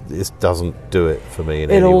 This doesn't do it for me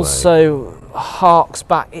in any way. It also harks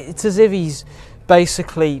back. It's as if he's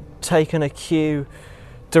basically taken a cue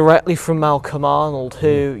directly from Malcolm Arnold,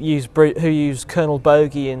 who used Colonel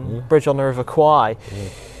Bogey in Bridge on the River Kwai.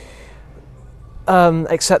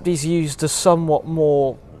 Except he's used a somewhat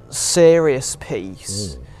more serious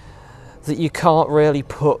piece that you can't really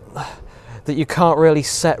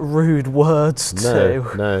set rude words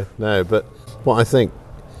to. No. But what I think,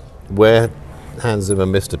 where Hans Zimmer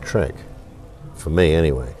missed a trick, for me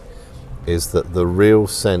anyway, is that the real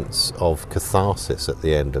sense of catharsis at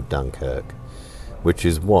the end of Dunkirk, which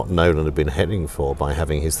is what Nolan had been heading for by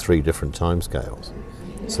having his 3 different timescales,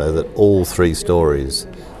 so that all 3 stories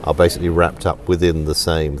are basically wrapped up within the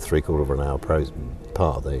same 3/4 of an hour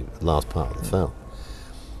part, the last part of the film,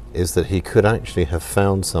 is that he could actually have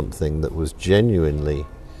found something that was genuinely,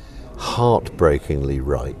 heartbreakingly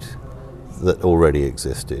right that already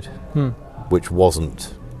existed, which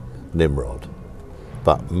wasn't Nimrod,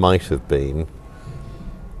 but might have been,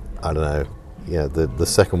 I don't know, the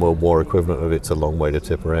Second World War equivalent of It's a Long Way to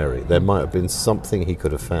Tipperary. There might have been something he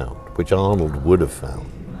could have found, which Arnold would have found,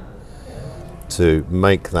 to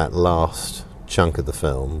make that last chunk of the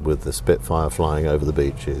film with the Spitfire flying over the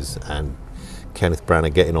beaches and Kenneth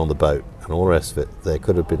Branagh getting on the boat and all the rest of it. There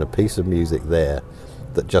could have been a piece of music there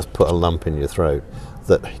that just put a lump in your throat,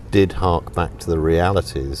 that did hark back to the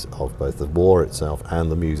realities of both the war itself and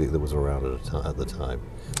the music that was around at the time.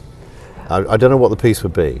 I don't know what the piece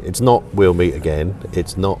would be. It's not We'll Meet Again.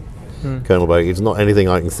 It's not Colonel Bogey. It's not anything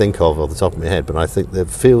I can think of off the top of my head, but I think it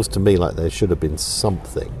feels to me like there should have been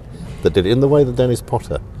something that did, in the way that Dennis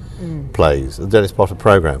Potter plays, the Dennis Potter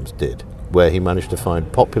programs did, where he managed to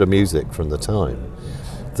find popular music from the time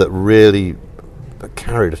that really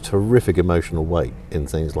carried a terrific emotional weight in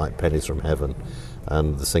things like Pennies from Heaven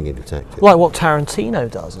and The Singing Detective. Like what Tarantino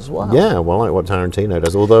does as well. Yeah, well, like what Tarantino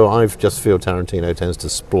does, although I just feel Tarantino tends to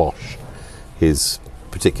splosh his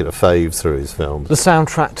particular faves through his films. The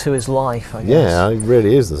soundtrack to his life, I guess. Yeah, it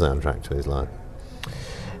really is the soundtrack to his life.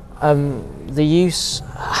 The use,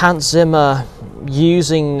 Hans Zimmer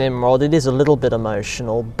using Nimrod, it is a little bit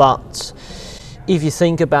emotional, but if you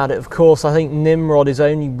think about it, of course, I think Nimrod is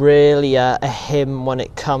only really a hymn when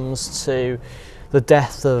it comes to the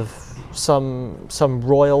death of some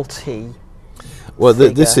royalty. Well,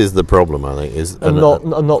 this is the problem, I think, is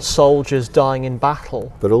not soldiers dying in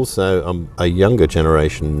battle. But also, a younger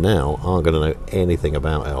generation now aren't going to know anything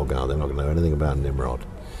about Elgar. They're not going to know anything about Nimrod.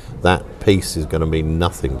 That piece is going to mean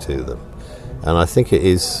nothing to them, and I think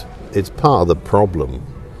it's part of the problem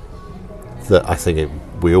that I think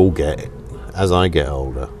we all get as I get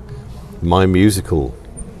older. My musical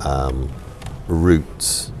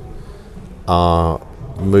roots are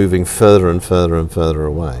moving further and further and further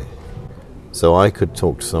away. So I could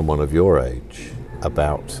talk to someone of your age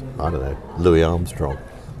about, I don't know, Louis Armstrong.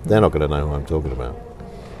 They're not going to know who I'm talking about.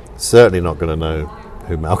 Certainly not going to know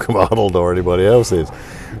who Malcolm Arnold or anybody else is,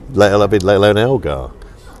 let alone Elgar.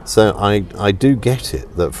 So I do get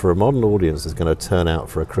it that for a modern audience that's going to turn out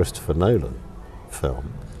for a Christopher Nolan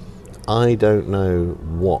film, I don't know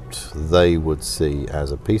what they would see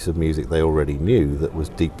as a piece of music they already knew that was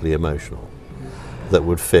deeply emotional, that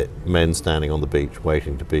would fit men standing on the beach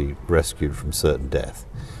waiting to be rescued from certain death.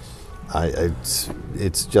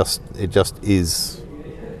 It just is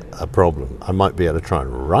a problem. I might be able to try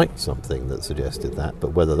and write something that suggested that,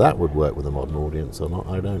 but whether that would work with a modern audience or not,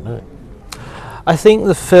 I don't know. I think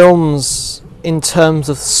the films, in terms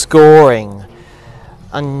of scoring,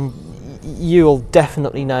 and you'll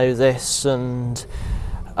definitely know this, and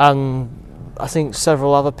I think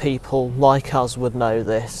several other people like us would know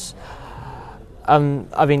this. I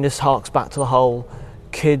mean, this harks back to the whole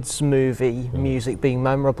kids' movie music being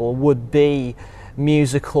memorable, would be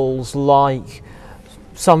musicals like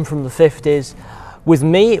some from the 50s. With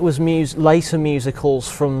me, it was later musicals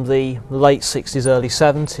from the late 60s, early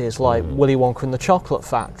 70s, like Willy Wonka and the Chocolate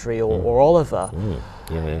Factory or Oliver.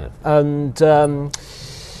 Yeah.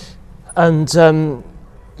 And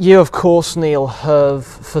you, of course, Neil, have,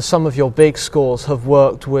 for some of your big scores, have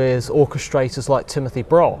worked with orchestrators like Timothy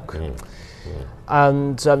Brock,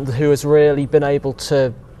 and who has really been able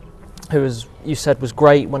to, who, as you said, was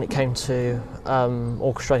great when it came to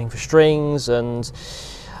orchestrating for strings, and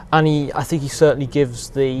I think he certainly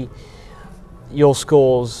gives your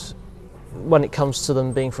scores, when it comes to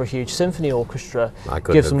them being for a huge symphony orchestra, I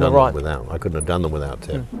couldn't have done them without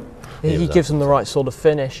Tim. He gives them the right sort of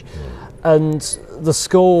finish. And the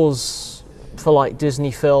scores for like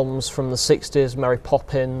Disney films from the 60s, Mary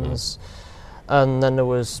Poppins, and then there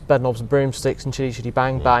was Bedknobs and Broomsticks and Chitty Chitty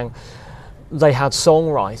Bang Bang, they had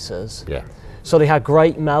songwriters. Yeah. So they had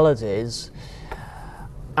great melodies,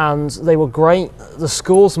 and they were great. The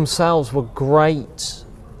scores themselves were great,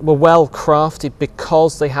 were well crafted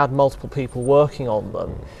because they had multiple people working on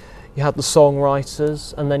them. You had the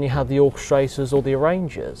songwriters, and then you had the orchestrators or the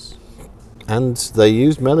arrangers. And they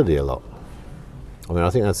used melody a lot. I mean, I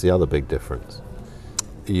think that's the other big difference.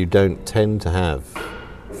 You don't tend to have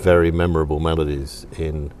very memorable melodies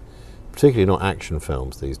in, particularly not action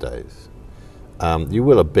films these days. You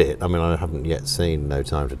will a bit. I mean, I haven't yet seen No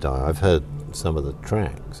Time to Die. I've heard some of the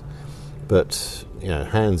tracks, but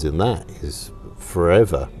Hands in That is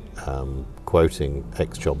forever quoting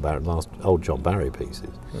old John Barry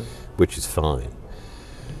pieces, which is fine.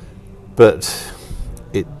 But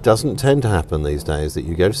it doesn't tend to happen these days that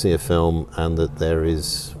you go to see a film and that there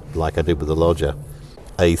is, like I did with The Lodger,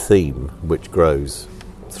 a theme which grows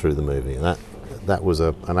through the movie. And that was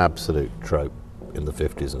an absolute trope in the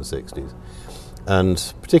 50s and 60s.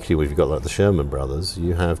 And particularly when you've got like the Sherman Brothers,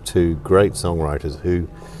 you have two great songwriters who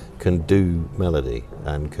can do melody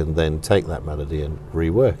and can then take that melody and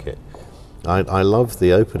rework it. I love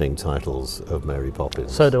the opening titles of Mary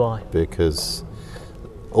Poppins. So do I. Because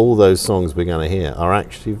all those songs we're going to hear are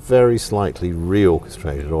actually very slightly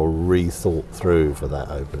reorchestrated or rethought through for that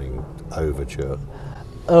opening overture.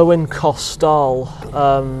 Irwin Kostal,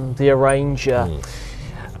 the arranger,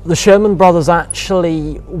 the Sherman Brothers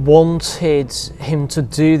actually wanted him to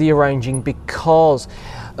do the arranging because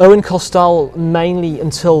Irwin Kostal mainly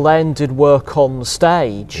until then did work on the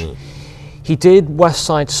stage. He did West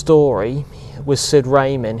Side Story with Sid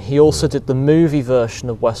Ramin. He also did the movie version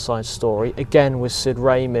of West Side Story, again with Sid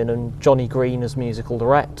Ramin and Johnny Green as musical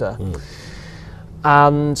director.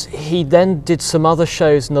 And he then did some other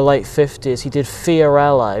shows in the late 50s. He did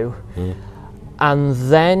Fiorello, and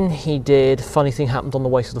then he did Funny Thing Happened on the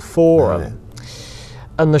Way to the Forum.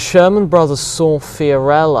 And the Sherman Brothers saw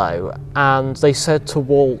Fiorello, and they said to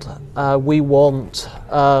Walt, we want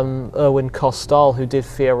Irwin Kostal, who did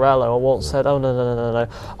Fiorello. And Walt said, oh, no.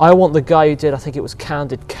 I want the guy who did, I think it was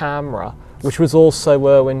Candid Camera, which was also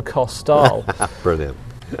Irwin Kostal. Brilliant.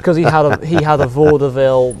 Because he had a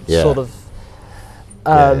vaudeville sort of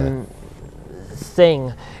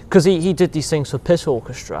thing. Because he did these things for Pit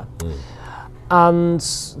Orchestra. And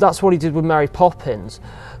that's what he did with Mary Poppins.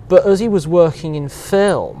 But as he was working in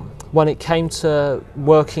film, when it came to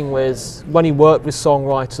when he worked with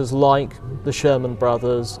songwriters like the Sherman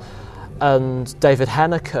Brothers and David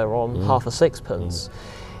Henniker on Half a Sixpence,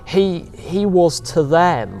 he was to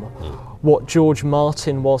them what George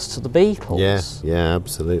Martin was to the Beatles. Yeah,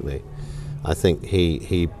 absolutely. I think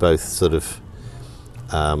he both sort of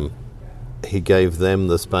he gave them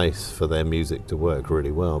the space for their music to work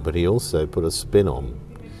really well, but he also put a spin on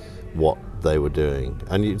what they were doing,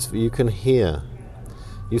 and you can hear,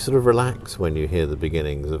 you sort of relax when you hear the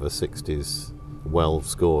beginnings of a 60s,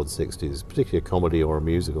 well-scored 60s, particularly a comedy or a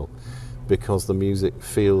musical, because the music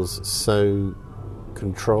feels so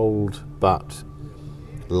controlled but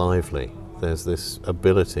lively. There's this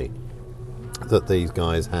ability that these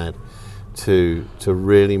guys had to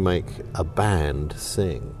really make a band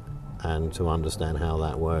sing and to understand how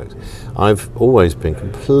that works. I've always been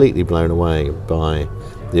completely blown away by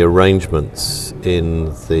the arrangements in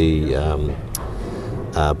the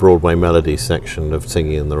Broadway Melody section of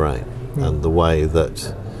Singing in the Rain, and the way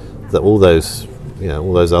that all those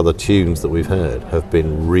other tunes that we've heard have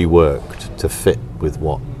been reworked to fit with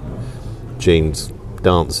what Gene's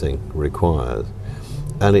dancing requires.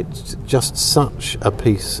 And it's just such a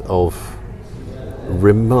piece of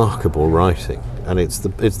remarkable writing. And it's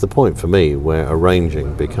the point for me where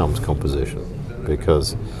arranging becomes composition,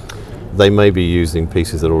 because they may be using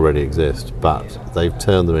pieces that already exist, but they've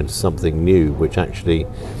turned them into something new, which actually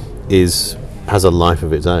has a life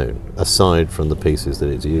of its own, aside from the pieces that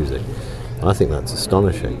it's using. And I think that's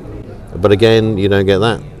astonishing. But again, you don't get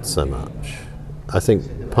that so much. I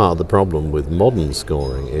think part of the problem with modern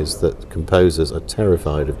scoring is that composers are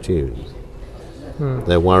terrified of tunes.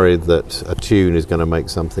 They're worried that a tune is going to make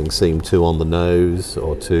something seem too on the nose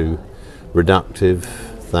or too reductive,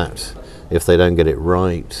 that if they don't get it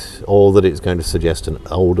right, or that it's going to suggest an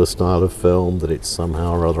older style of film, that it's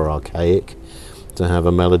somehow or other archaic to have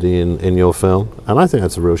a melody in your film. And I think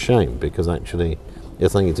that's a real shame, because actually I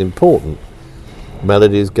think it's important.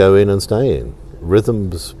 Melodies go in and stay in.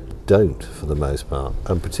 Rhythms don't, for the most part.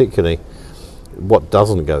 And particularly what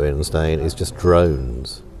doesn't go in and stay in is just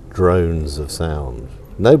drones of sound.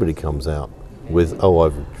 Nobody comes out with,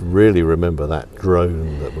 I really remember that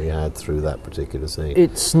drone that we had through that particular scene.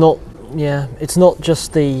 It's not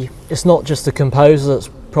just the composer that's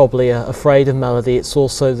probably afraid of melody, it's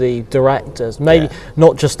also the directors. Maybe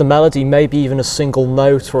not just the melody, maybe even a single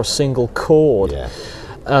note or a single chord.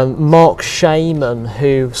 Mark Shaman,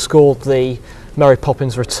 who scored the Mary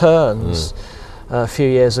Poppins Returns a few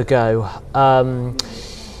years ago,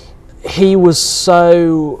 he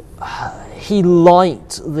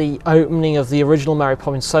liked the opening of the original Mary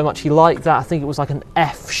Poppins so much. He liked that. I think it was like an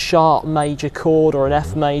F sharp major chord or an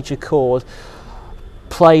F major chord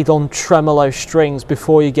played on tremolo strings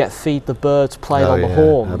before you get Feed the Birds played on the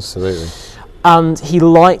horns. Absolutely. And he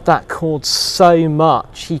liked that chord so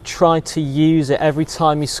much, he tried to use it every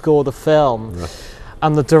time he scored a film.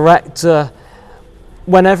 And the director,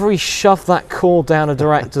 whenever he shoved that chord down a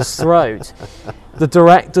director's throat, the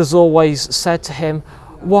directors always said to him,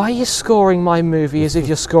 "Why are you scoring my movie as if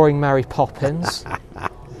you're scoring Mary Poppins?"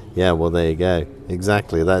 Yeah, well, there you go.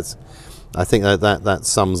 Exactly. I think that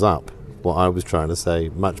sums up what I was trying to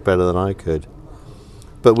say much better than I could.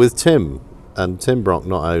 But with Tim Brock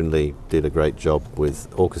not only did a great job with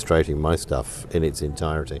orchestrating my stuff in its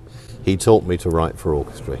entirety, he taught me to write for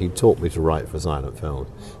orchestra. He taught me to write for silent films.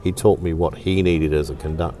 He taught me what he needed as a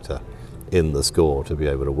conductor in the score to be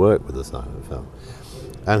able to work with the silent film.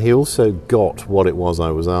 And he also got what it was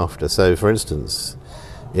I was after. So, for instance,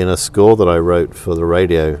 in a score that I wrote for the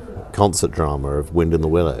radio concert drama of Wind in the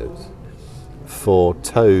Willows, for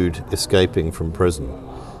Toad escaping from prison,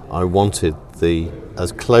 I wanted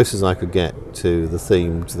as close as I could get to the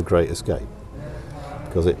theme to The Great Escape,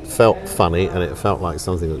 because it felt funny and it felt like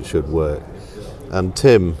something that should work. And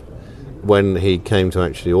Tim, when he came to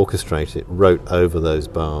actually orchestrate it, wrote over those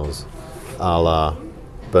bars a la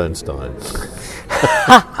Bernstein.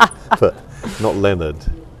 But not Leonard.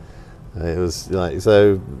 It was like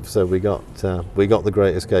so we got the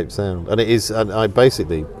Great Escape sound, and I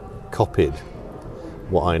basically copied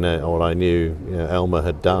what I knew Elmer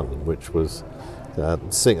had done, which was I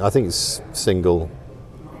think it's single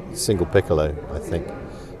piccolo, I think,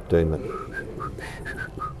 doing that.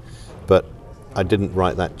 But I didn't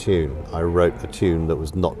write that tune. I wrote a tune that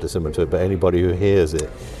was not dissimilar to it, but anybody who hears it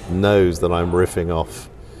knows that I'm riffing off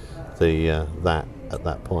that at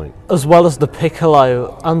that point. As well as the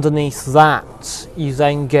piccolo, underneath that you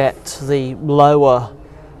then get the lower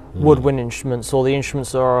woodwind instruments, or the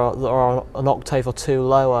instruments that are an octave or two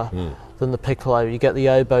lower than the piccolo. You get the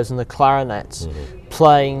oboes and the clarinets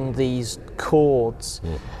playing these chords.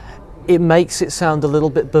 It makes it sound a little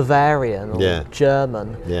bit Bavarian or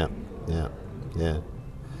German. Yeah.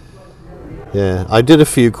 I did a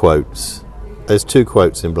few quotes. There's 2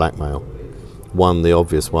 quotes in Blackmail. One, the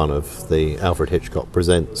obvious one of the Alfred Hitchcock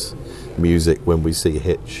presents music when we see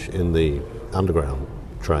Hitch in the underground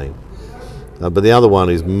train. But the other one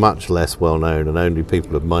is much less well known, and only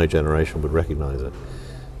people of my generation would recognise it,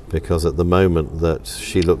 because at the moment that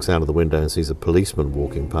she looks out of the window and sees a policeman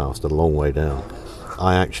walking past a long way down,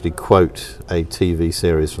 I actually quote a TV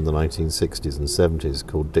series from the 1960s and 70s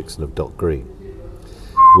called Dixon of Dock Green,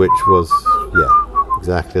 which was,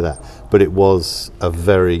 exactly that. But it was a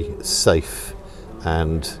very safe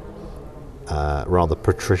and rather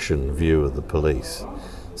patrician view of the police.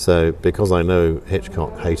 So, because I know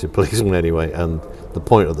Hitchcock hated policemen anyway, and the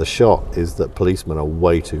point of the shot is that policemen are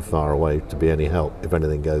way too far away to be any help if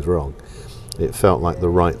anything goes wrong, it felt like the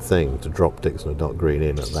right thing to drop Dixon of Dock Green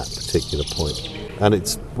in at that particular point. And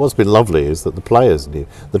what's been lovely is that the players knew.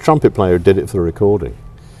 The trumpet player who did it for the recording,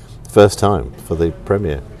 first time for the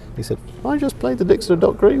premiere, he said, "I just played the Dixon of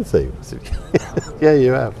Dock Green theme." I said, "Yeah,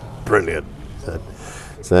 you have. Brilliant."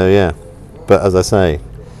 So yeah, but as I say,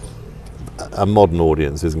 a modern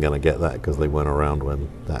audience isn't going to get that because they weren't around when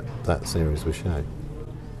that series was shown.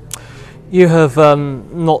 You have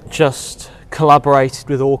not just collaborated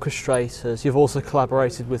with orchestrators, you've also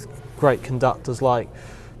collaborated with great conductors like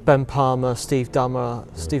Ben Palmer, Steve Dummer,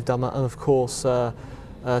 and of course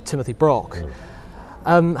Timothy Brock.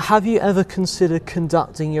 Have you ever considered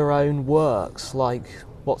conducting your own works, like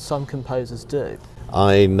what some composers do?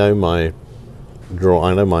 I know my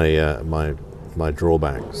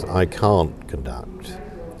drawbacks. I can't conduct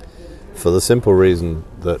for the simple reason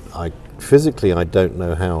that I don't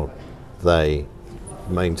know how they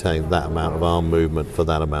maintain that amount of arm movement for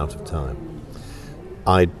that amount of time.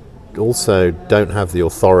 I also don't have the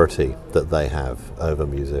authority that they have over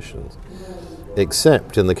musicians,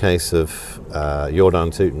 except in the case of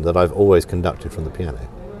Jordan Tooten, that I've always conducted from the piano,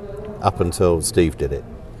 up until Steve did it.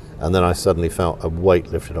 And then I suddenly felt a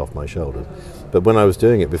weight lifted off my shoulders. But when I was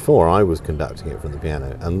doing it before, I was conducting it from the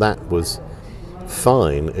piano, and that was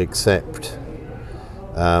fine, except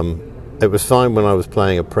it was fine when I was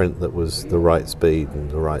playing a print that was the right speed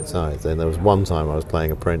and the right size. Then there was one time I was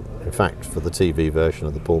playing a print, in fact, for the TV version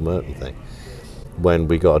of the Paul Merton thing, when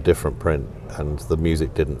we got a different print and the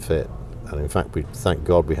music didn't fit. And in fact, thank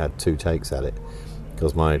God we had 2 takes at it,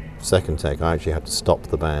 because my second take I actually had to stop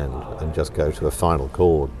the band and just go to a final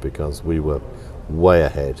chord because we were way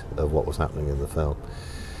ahead of what was happening in the film.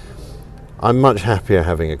 I'm much happier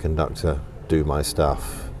having a conductor do my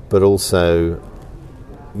stuff, but also,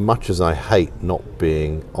 much as I hate not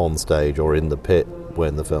being on stage or in the pit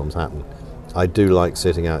when the films happen, I do like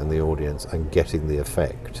sitting out in the audience and getting the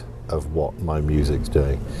effect of what my music's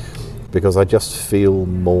doing, because I just feel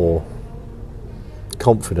more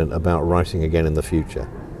confident about writing again in the future.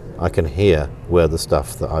 I can hear where the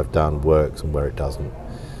stuff that I've done works and where it doesn't,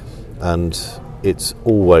 and it's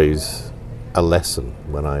always a lesson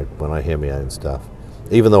when I hear my own stuff,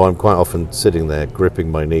 even though I'm quite often sitting there gripping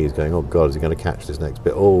my knees going, oh God, is he going to catch this next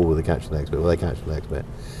bit? Oh, will they catch the next bit? Will they catch the next bit?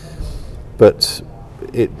 But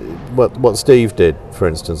what Steve did, for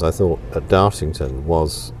instance, I thought at Dartington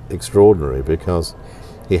was extraordinary, because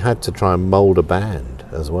he had to try and mould a band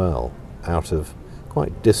as well out of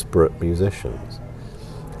quite disparate musicians.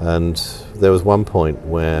 And there was one point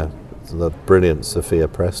where the brilliant Sophia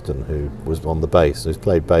Preston, who was on the bass, who's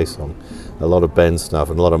played bass on a lot of Ben's stuff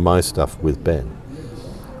and a lot of my stuff with Ben,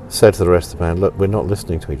 said to the rest of the band, look, we're not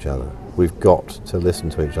listening to each other. We've got to listen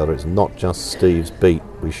to each other. It's not just Steve's beat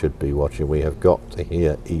we should be watching. We have got to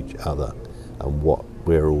hear each other and what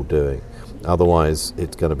we're all doing. Otherwise,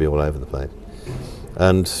 it's going to be all over the place.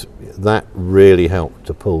 And that really helped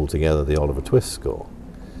to pull together the Oliver Twist score.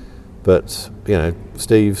 But, you know,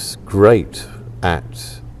 Steve's great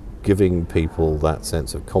at giving people that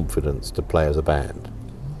sense of confidence to play as a band,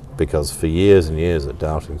 because for years and years at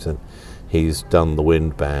Dartington he's done the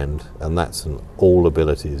Wind Band, and that's an all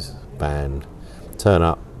abilities band. Turn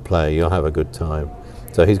up, play, you'll have a good time.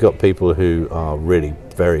 So he's got people who are really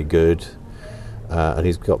very good, and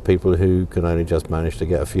he's got people who can only just manage to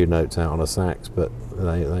get a few notes out on a sax, but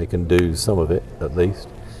they can do some of it at least.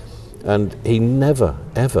 And he never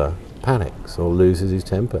ever panics or loses his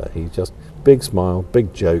temper. He's just big smile,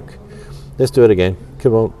 big joke. Let's do it again.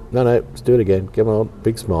 Come on. No, let's do it again. Come on.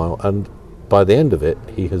 Big smile. And by the end of it,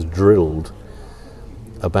 he has drilled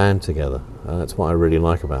a band together. And that's what I really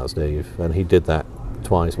like about Steve. And he did that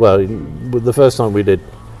twice. Well, the first time we did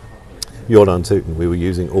Jordan Tooten, we were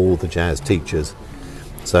using all the jazz teachers.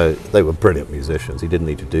 So they were brilliant musicians. He didn't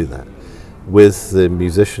need to do that. With the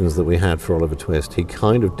musicians that we had for Oliver Twist, he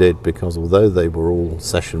kind of did, because although they were all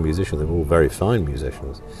session musicians, they were all very fine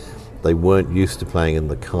musicians, they weren't used to playing in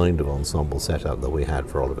the kind of ensemble setup that we had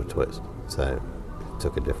for Oliver Twist. So it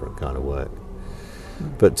took a different kind of work.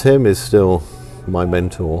 But Tim is still my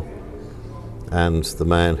mentor and the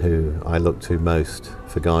man who I look to most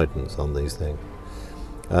for guidance on these things.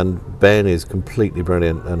 And Ben is completely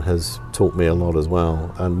brilliant and has taught me a lot as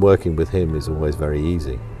well. And working with him is always very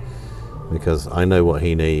easy, because I know what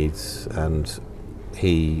he needs, and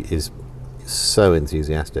he is so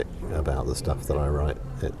enthusiastic about the stuff that I write.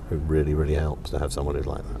 It really, really helps to have someone who's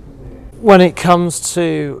like that. When it comes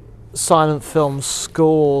to silent film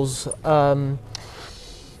scores,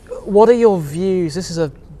 what are your views?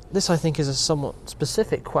 This I think is a somewhat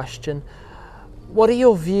specific question. What are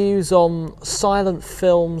your views on silent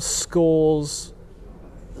film scores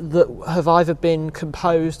that have either been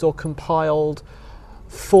composed or compiled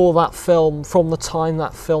for that film from the time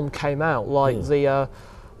that film came out, like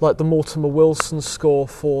the Mortimer Wilson score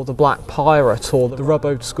for The Black Pirate, or the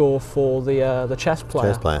Rubbo score for the Chess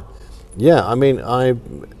Player? Yeah, I mean, I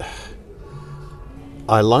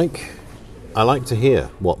like I like to hear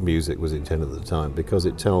what music was intended at the time because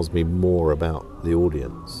it tells me more about the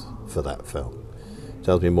audience for that film. It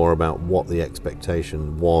tells me more about what the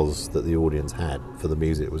expectation was that the audience had for the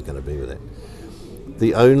music that was going to be with it.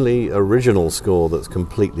 The only original score that's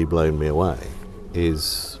completely blown me away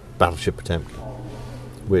is Battleship Potemkin,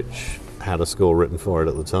 which had a score written for it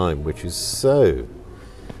at the time, which is so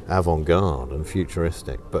avant-garde and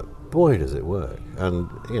futuristic, but boy does it work. And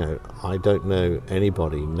I don't know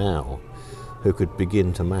anybody now who could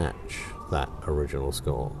begin to match that original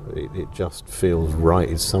score. It just feels right.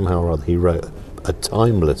 It's somehow or other he wrote a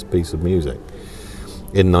timeless piece of music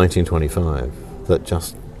in 1925 that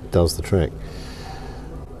just does the trick.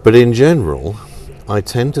 But in general, I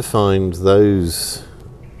tend to find those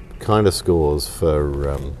kind of scores for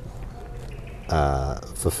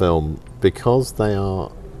film, because they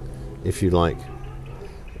are, if you like,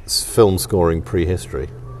 film scoring prehistory.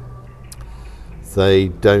 They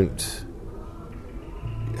don't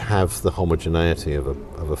have the homogeneity of a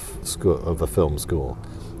film score.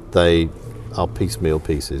 They are piecemeal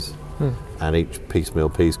pieces, and each piecemeal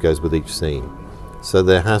piece goes with each scene. So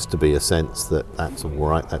there has to be a sense that that's all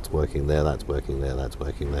right, that's working there, that's working there, that's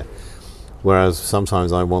working there. Whereas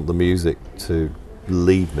sometimes I want the music to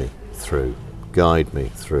lead me through, guide me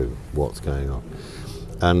through what's going on.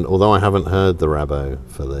 And although I haven't heard the Rabo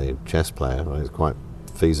for the chess player, it's quite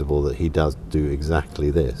feasible that he does do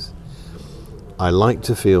exactly this. I like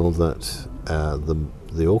to feel that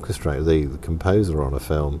the orchestrator, the composer on a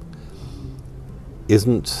film,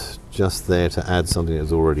 isn't just there to add something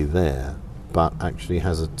that's already there, but actually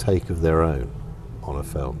has a take of their own on a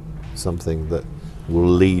film, something that will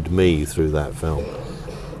lead me through that film,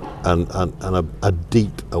 and a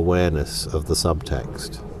deep awareness of the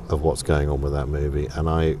subtext of what's going on with that movie. And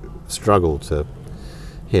I struggle to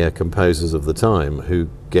hear composers of the time who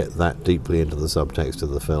get that deeply into the subtext of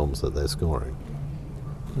the films that they're scoring.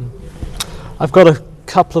 I've got a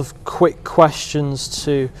couple of quick questions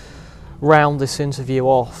to round this interview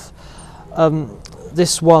off.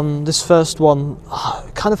 This first one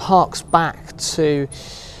kind of harks back to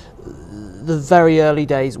the very early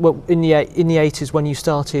days, well, in the 80s, when you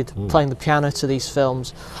started playing the piano to these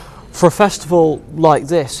films. For a festival like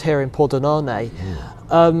this here in Pordenone,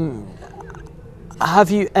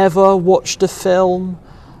 have you ever watched a film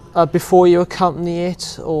before you accompany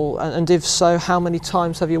it, and if so, how many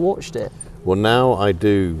times have you watched it? Well, now I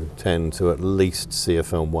do tend to at least see a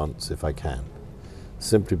film once if I can,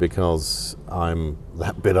 simply because I'm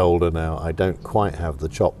that bit older now. I don't quite have the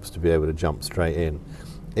chops to be able to jump straight in,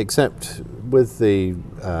 except with the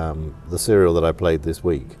serial that I played this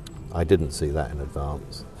week. I didn't see that in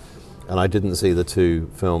advance, and I didn't see the two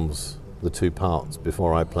films, the two parts,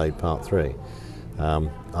 before I played part 3.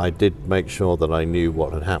 I did make sure that I knew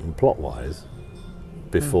what had happened plot-wise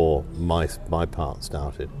before my part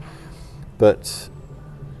started. But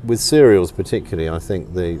with serials particularly, I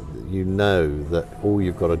think that all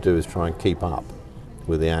you've got to do is try and keep up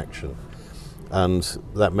with the action. And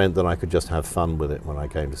that meant that I could just have fun with it when I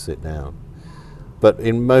came to sit down. But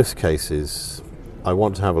in most cases, I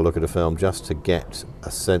want to have a look at a film just to get a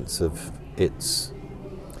sense of its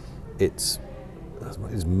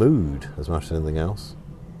mood as much as anything else.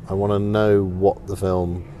 I want to know what the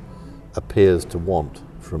film appears to want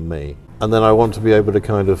from me. And then I want to be able to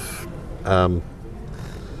kind of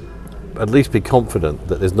at least be confident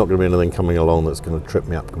that there's not going to be anything coming along that's going to trip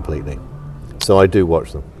me up completely. So I do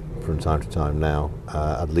watch them from time to time now,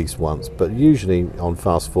 at least once, but usually on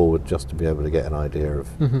fast forward, just to be able to get an idea of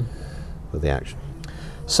the action.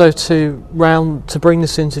 So to bring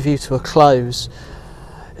this interview to a close,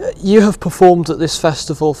 you have performed at this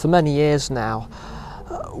festival for many years now.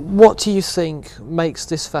 What do you think makes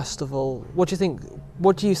this festival? What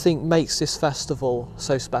do you think makes this festival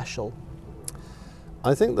so special?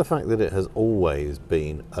 I think the fact that it has always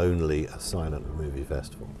been only a silent movie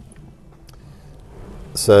festival.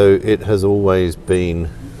 So it has always been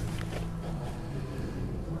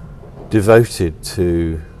devoted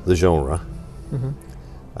to the genre.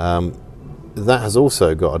 That has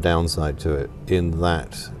also got a downside to it, in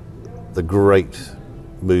that the great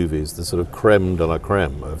movies, the sort of creme de la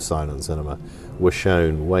creme of silent cinema, were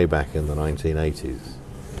shown way back in the 1980s,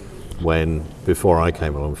 before I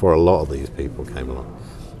came along, before a lot of these people came along.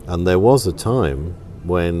 And there was a time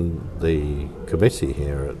when the committee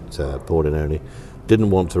here at Pordenone didn't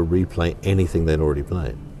want to replay anything they'd already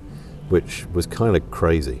played, which was kind of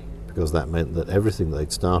crazy, because that meant that everything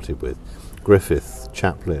they'd started with, Griffith,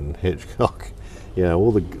 Chaplin, Hitchcock,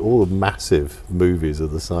 all the massive movies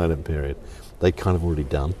of the silent period, they'd kind of already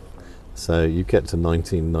done. So you get to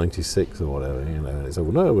 1996 or whatever, and they say,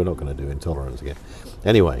 well, no, we're not going to do Intolerance again.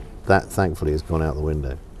 Anyway, that thankfully has gone out the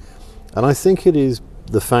window. And I think it is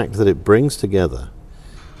the fact that it brings together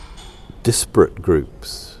disparate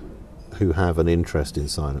groups who have an interest in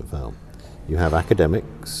silent film. You have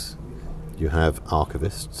academics, you have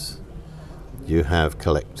archivists, you have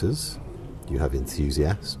collectors, you have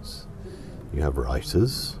enthusiasts, you have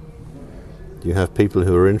writers, you have people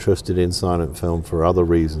who are interested in silent film for other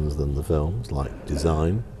reasons than the films, like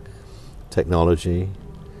design, technology,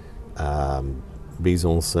 mise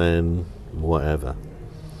en scène, whatever.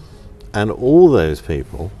 And all those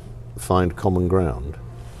people find common ground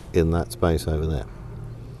in that space over there.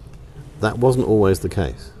 That wasn't always the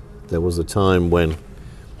case. There was a time when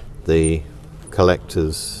the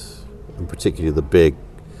collectors, and particularly the big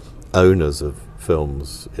owners of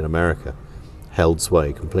films in America, held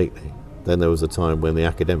sway completely. Then there was a time when the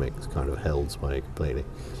academics kind of held sway completely.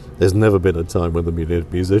 There's never been a time when the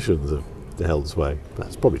musicians have held sway.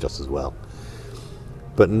 That's probably just as well.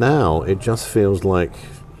 But now it just feels like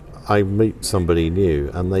I meet somebody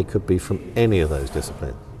new and they could be from any of those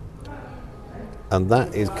disciplines. And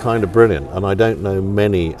that is kind of brilliant. And I don't know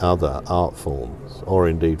many other art forms, or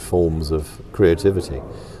indeed forms of creativity,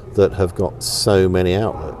 that have got so many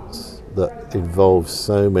outlets, that involve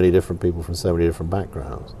so many different people from so many different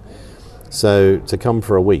backgrounds. So to come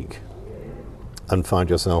for a week and find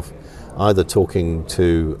yourself either talking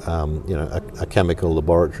to a chemical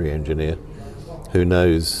laboratory engineer who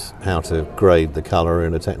knows how to grade the colour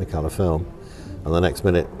in a Technicolor film, and the next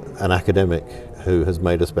minute an academic who has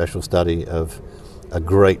made a special study of a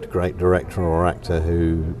great director or actor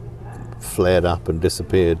who flared up and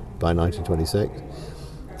disappeared by 1926.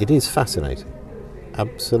 It is fascinating,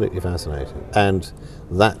 absolutely fascinating. And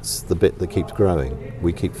that's the bit that keeps growing.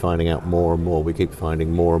 We keep finding out more and more. We keep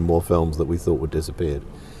finding more and more films that we thought would disappeared.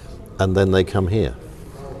 And then they come here.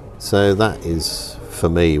 So that is, for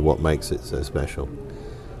me, what makes it so special.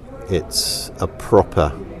 It's a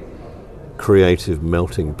proper creative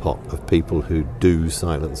melting pot of people who do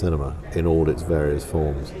silent cinema in all its various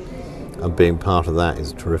forms. And being part of that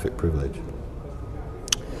is a terrific privilege.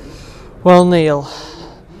 Well, Neil,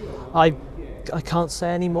 I can't say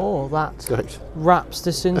any more. That Great. Wraps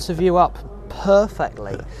this interview up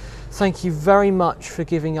perfectly. Thank you very much for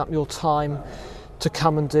giving up your time to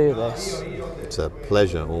come and do this. It's a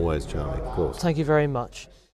pleasure always, Charlie, of course. Thank you very much.